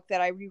had a book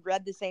that I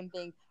reread the same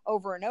thing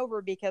over and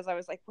over because I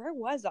was like, where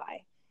was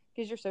I?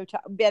 Because you're so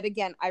tired. But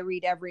again, I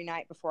read every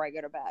night before I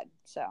go to bed.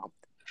 So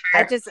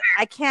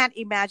I can't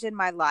imagine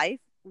my life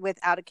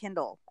without a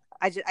Kindle.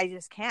 I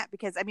just can't,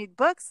 because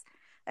books,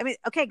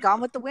 okay, Gone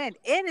with the Wind.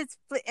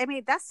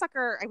 That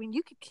sucker,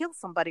 you could kill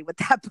somebody with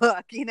that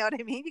book. You know what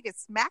I mean? You could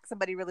smack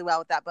somebody really well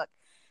with that book.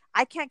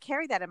 I can't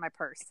carry that in my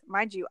purse.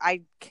 Mind you,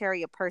 I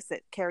carry a purse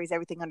that carries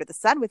everything under the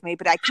sun with me,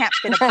 but I can't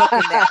fit a book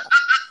in there.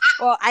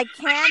 Well, I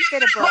can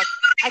fit a book.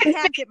 I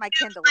can't fit my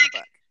Kindle in a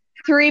book.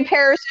 3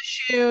 pairs of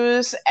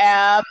shoes,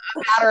 a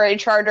battery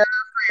charger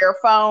for your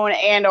phone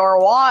and or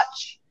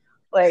watch.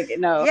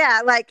 No.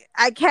 Yeah,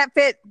 I can't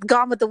fit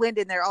Gone with the Wind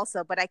in there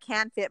also, but I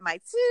can fit my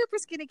super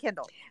skinny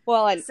Kindle.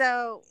 Well, and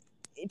so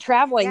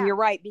traveling, You're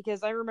right,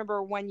 because I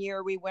remember one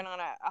year we went on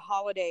a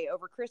holiday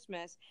over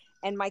Christmas,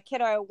 and my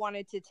kiddo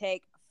wanted to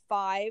take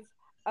 5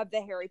 of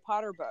the Harry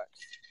Potter books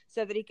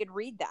so that he could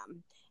read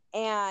them,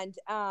 and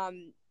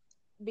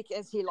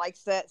because he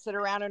likes to sit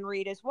around and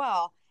read as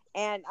well.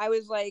 And I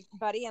was like,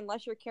 buddy,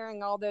 unless you're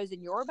carrying all those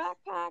in your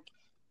backpack,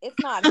 it's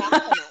not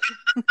happening.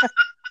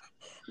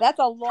 That's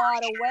a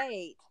lot of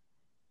weight.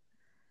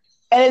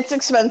 And it's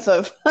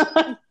expensive.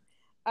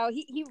 Oh,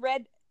 he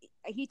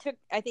took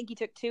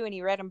 2 and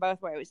he read them both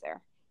while I was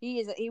there.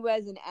 He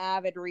was an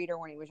avid reader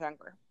when he was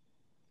younger.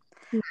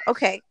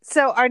 Okay,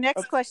 so our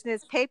next question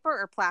is paper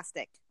or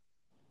plastic?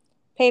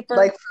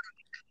 Paper.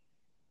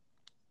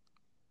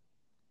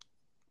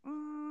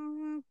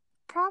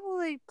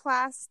 Probably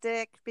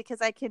plastic,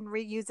 because I can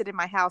reuse it in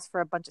my house for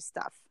a bunch of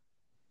stuff.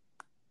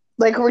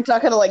 We're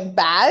talking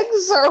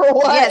bags or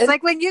what? Yes,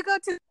 when you go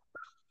to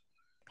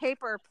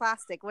paper or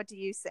plastic, what do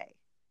you say?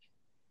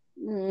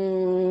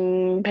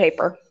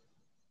 Paper.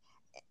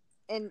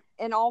 In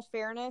all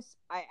fairness,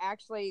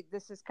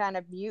 this is kind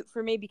of mute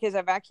for me because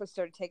I've actually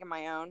started taking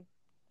my own.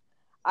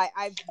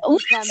 I've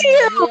become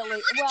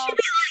really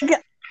well.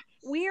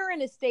 We are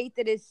in a state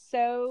that is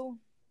so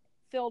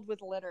filled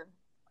with litter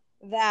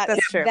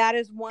that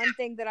is one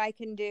thing that I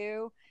can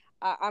do.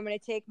 I'm going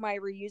to take my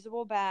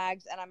reusable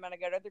bags and I'm going to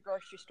go to the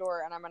grocery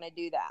store and I'm going to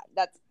do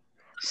that.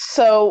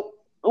 So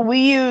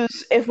we do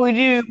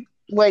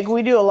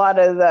a lot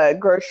of the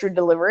grocery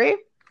delivery.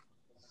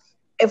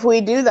 If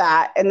we do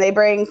that and they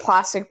bring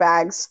plastic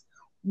bags,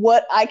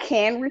 what I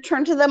can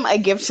return to them, I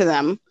give to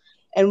them.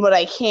 And what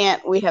I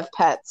can't, we have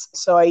pets,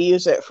 so I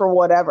use it for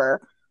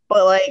whatever.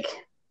 But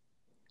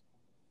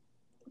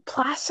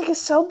plastic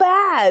is so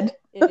bad.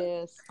 It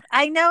is.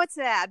 I know it's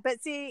bad,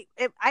 but see,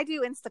 if I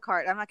do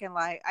Instacart, I'm not gonna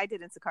lie, I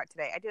did Instacart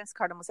today. I do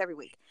Instacart almost every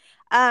week,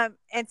 and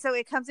so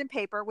it comes in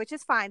paper, which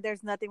is fine.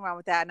 There's nothing wrong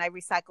with that, and I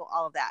recycle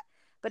all of that.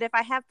 But if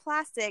I have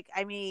plastic,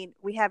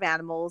 we have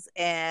animals,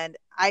 and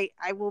I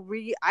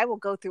will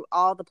go through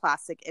all the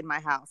plastic in my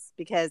house,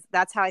 because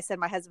that's how I send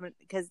my husband,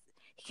 because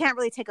he can't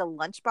really take a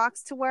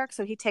lunchbox to work,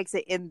 so he takes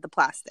it in the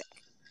plastic.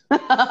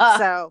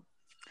 So,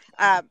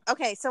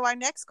 okay. So our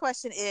next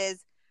question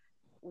is,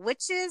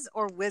 witches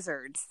or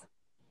wizards?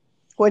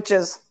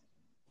 Witches.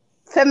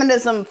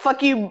 Feminism.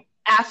 Fuck you,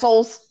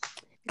 assholes.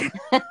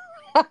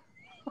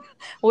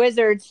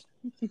 Wizards.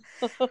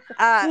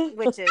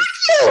 Witches.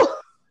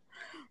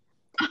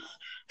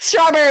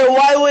 Strawberry,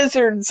 why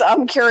wizards?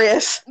 I'm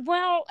curious.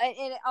 Well, and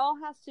it all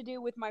has to do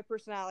with my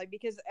personality,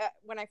 because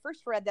when I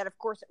first read that, of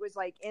course, it was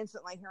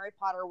instantly Harry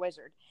Potter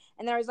wizard.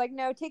 And then I was like,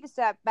 no, take a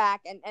step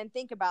back and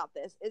think about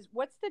this.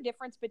 What's the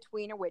difference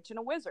between a witch and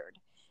a wizard?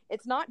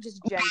 It's not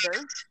just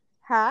gender.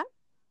 Huh?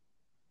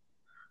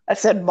 I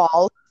said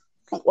balls.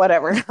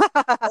 Whatever.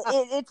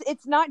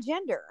 It's not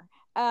gender.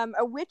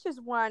 A witch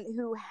is one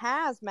who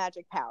has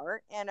magic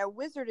power, and a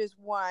wizard is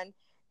one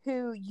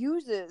who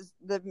uses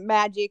the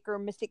magic or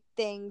mystic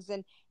things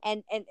and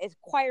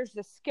acquires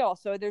the skill.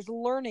 So there's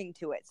learning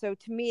to it. So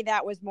to me,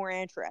 that was more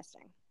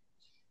interesting.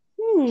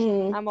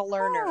 I'm a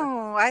learner.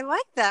 Oh, I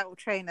like that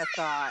train of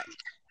thought.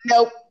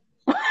 Nope.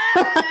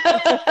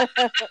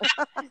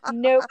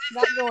 Nope,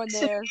 not going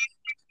there.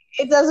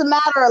 It doesn't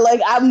matter.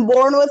 Like, I'm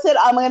born with it.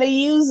 I'm gonna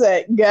use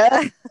it.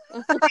 Good.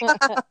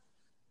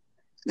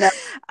 No.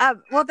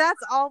 Well, that's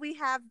all we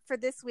have for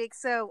this week.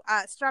 So,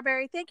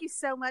 Strawberry, thank you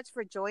so much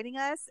for joining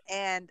us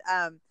and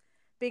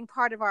being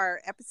part of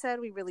our episode.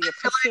 We really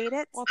appreciate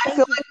it. Well, I thank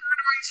feel you. like we're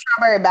bringing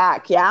Strawberry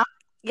back. Yeah.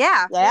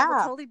 Yeah, Yeah.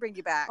 we'll totally bring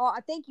you back. Well,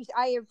 thank you.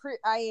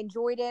 I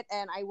enjoyed it,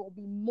 and I will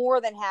be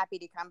more than happy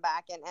to come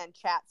back and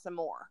chat some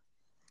more.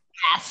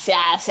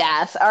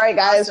 Yes. All right,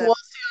 guys. Awesome. We'll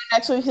see you in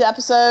next week's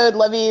episode.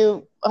 Love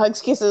you.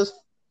 Hugs, kisses.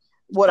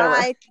 Whatever.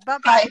 Bye.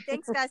 Bye.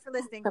 Thanks, guys, for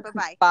listening.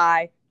 Bye.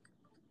 Bye.